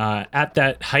 At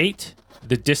that height,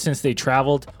 the distance they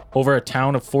traveled over a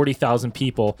town of 40,000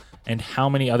 people and how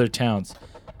many other towns.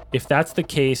 If that's the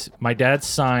case, my dad's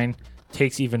sign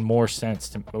makes even more sense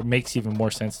to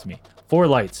me. 4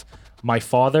 lights. My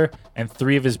father and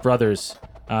 3 of his brothers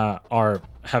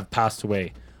have passed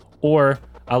away, or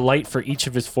a light for each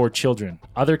of his 4 children.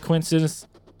 Other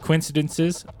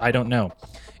coincidences? I don't know.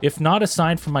 If not a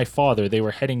sign from my father, they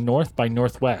were heading north by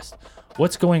northwest.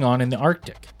 What's going on in the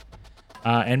Arctic?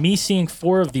 And me seeing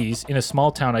 4 of these in a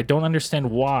small town, I don't understand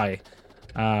why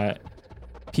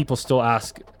people still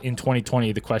ask in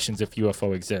 2020 the questions if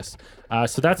UFO exists.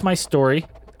 So that's my story.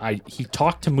 He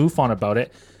talked to MUFON about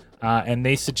it. And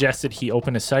they suggested he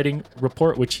open a sighting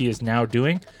report, which he is now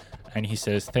doing. And he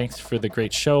says, "Thanks for the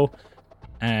great show.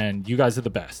 And you guys are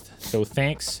the best." So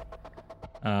thanks.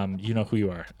 You know who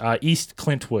you are. East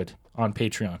Clintwood on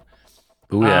Patreon.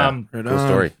 Ooh, yeah. Cool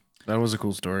story. That was a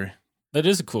cool story. That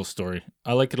is a cool story.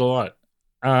 I like it a lot.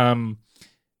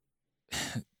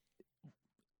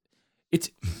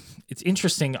 It's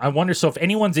interesting. I wonder, so if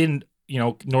anyone's in,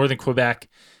 northern Quebec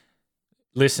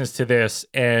listens to this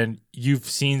and you've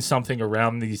seen something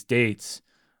around these dates,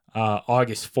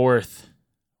 August 4th,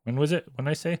 when was it? When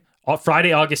did I say?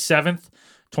 Friday, August 7th,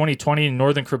 2020 in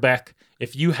northern Quebec.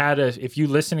 If you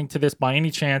listening to this by any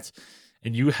chance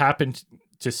and you happened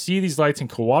to see these lights and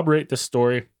corroborate this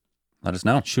story, let us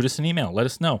know. Shoot us an email. Let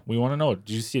us know. We want to know.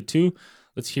 Did you see it too?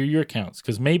 Let's hear your accounts.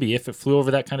 Because maybe if it flew over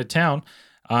that kind of town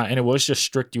and it was just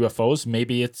strict UFOs,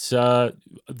 maybe it's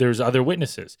there's other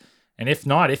witnesses. And if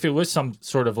not, if it was some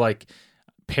sort of like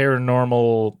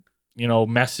paranormal,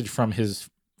 message from his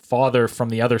father from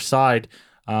the other side,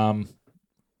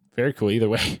 very cool either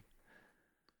way.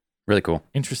 Really cool.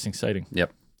 Interesting sighting.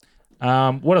 Yep.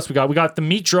 What else we got? We got the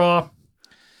meat draw.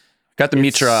 Got the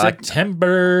Mitra.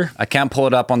 September. I can't pull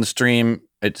it up on the stream.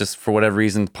 It just, for whatever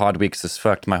reason, Pod Weeks has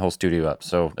fucked my whole studio up.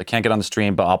 So I can't get on the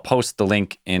stream, but I'll post the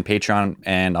link in Patreon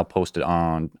and I'll post it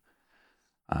on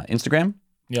Instagram.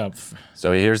 Yeah.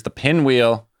 So here's the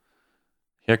pinwheel.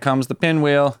 Here comes the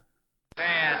pinwheel.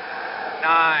 10,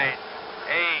 9,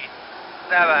 8,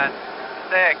 7,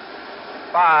 6,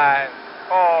 5,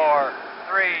 4,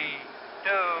 3, 2,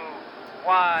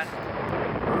 1.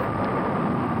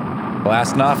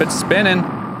 Blasting off, it's spinning.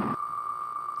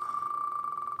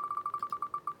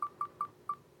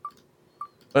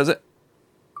 What is it?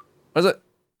 What is it?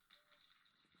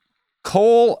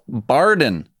 Cole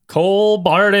Barden. Cole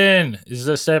Barden is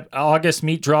the August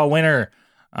meat draw winner.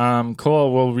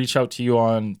 Cole will reach out to you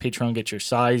on Patreon, get your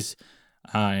size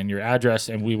and your address,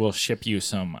 and we will ship you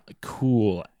some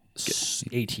cool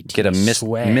ATT Get a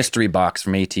swag. mystery box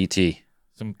from ATT.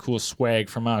 Some cool swag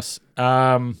from us.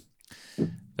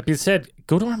 That being said,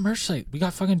 go to our merch site. We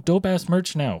got fucking dope ass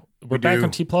merch now. We're back on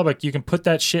TeePublic. You can put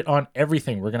that shit on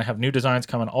everything. We're gonna have new designs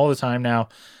coming all the time now.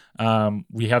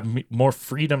 We have more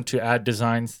freedom to add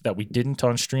designs that we didn't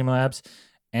on Streamlabs,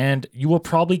 and you will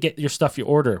probably get your stuff you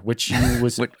order, which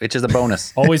is a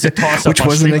bonus. Always a toss up. Which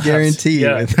wasn't a guarantee.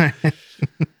 Yeah.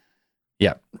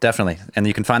 Yeah, definitely. And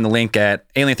you can find the link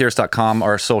at alientheorist.com.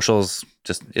 Our socials,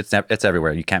 just it's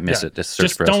everywhere. You can't miss it. Just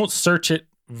search for us. Don't search it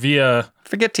via.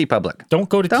 Forget TeePublic. Don't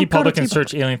go to TeePublic and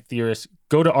search Alien Theorists.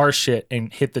 Go to our shit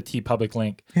and hit the TeePublic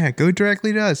link. Yeah, go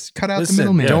directly to us. Cut out the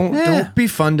middleman. Don't be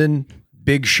funding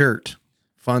Big Shirt.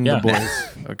 Fund the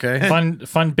boys. Okay.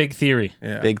 Fund Big Theory.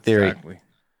 Yeah, Big Theory. Exactly.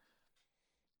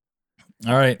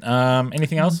 All right.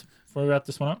 Anything else before we wrap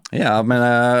this one up? Yeah, I'm going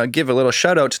to give a little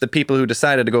shout out to the people who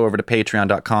decided to go over to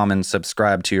patreon.com and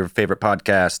subscribe to your favorite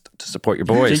podcast to support your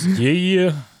boys.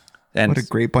 Yeah. And what a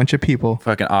great bunch of people.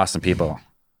 Fucking awesome people.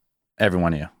 Every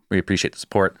one of you. We appreciate the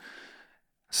support.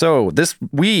 So this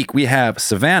week we have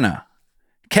Savannah,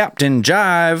 Captain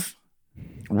Jive,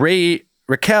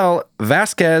 Raquel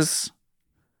Vasquez,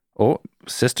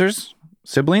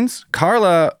 siblings,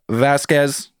 Carla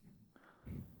Vasquez,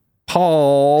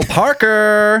 Paul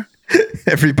Parker.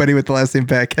 Everybody with the last name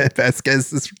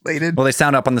Vasquez is related. Well, they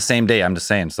sound up on the same day. I'm just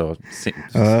saying. So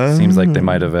it seems like they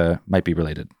might be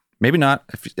related. Maybe not.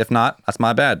 If not, that's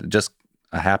my bad. Just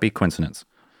a happy coincidence.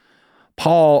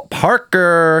 Paul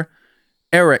Parker,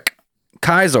 Eric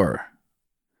Kaiser,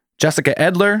 Jessica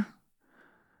Edler,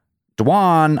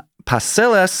 Dwan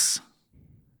Pasilis,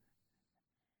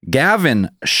 Gavin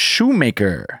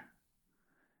Shoemaker,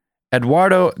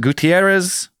 Eduardo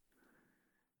Gutierrez,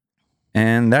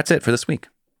 and that's it for this week.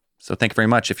 So thank you very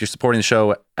much. If you're supporting the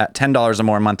show at $10 or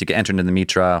more a month, you get entered into the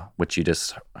Mitra, which you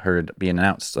just heard being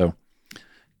announced. So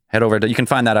head over you can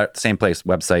find that at the same place,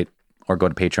 website, or go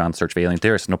to Patreon, search for Alien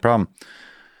Theorists, no problem.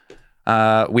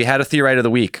 We had a Theorite of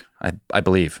the Week, I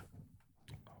believe.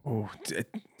 Oh,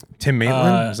 Tim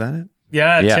Maitland, was that it?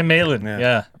 Yeah, Tim Maitland.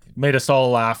 Yeah. Made us all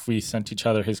laugh. We sent each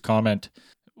other his comment.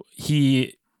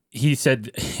 He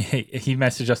said, he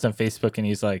messaged us on Facebook and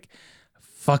he's like,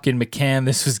 fucking McCann,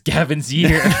 this was Gavin's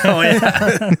year. Oh,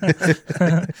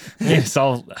 yeah. Yes,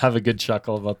 I'll have a good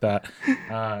chuckle about that.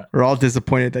 We're all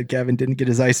disappointed that Gavin didn't get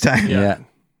his ice time. Yeah.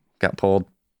 Got pulled.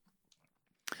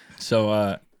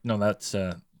 So, no,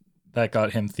 that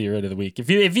got him Theorite of the Week.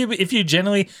 If you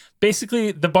generally,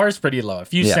 basically the bar's pretty low.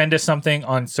 If you send us something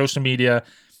on social media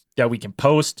that we can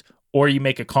post, or you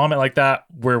make a comment like that,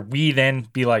 where we then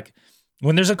be like,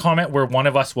 when there's a comment where one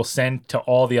of us will send to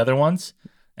all the other ones,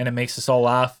 and it makes us all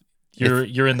laugh,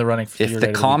 you're in the running. For if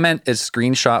the comment is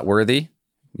screenshot worthy,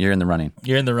 you're in the running.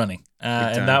 You're in the running.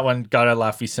 And that one got a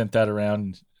laugh. We sent that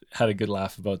around, had a good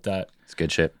laugh about that. It's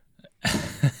good shit.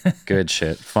 Good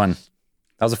shit. Fun.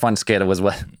 That was a fun skit. It was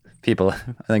what I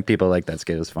think people like that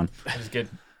skit. It was fun. It was good.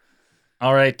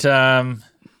 All right.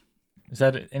 Is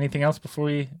that anything else before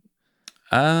we?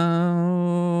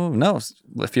 No.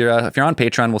 If you're on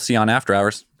Patreon, we'll see you on After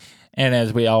Hours. And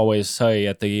as we always say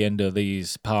at the end of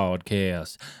these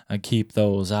podcasts, keep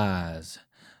those eyes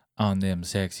on them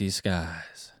sexy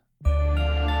skies.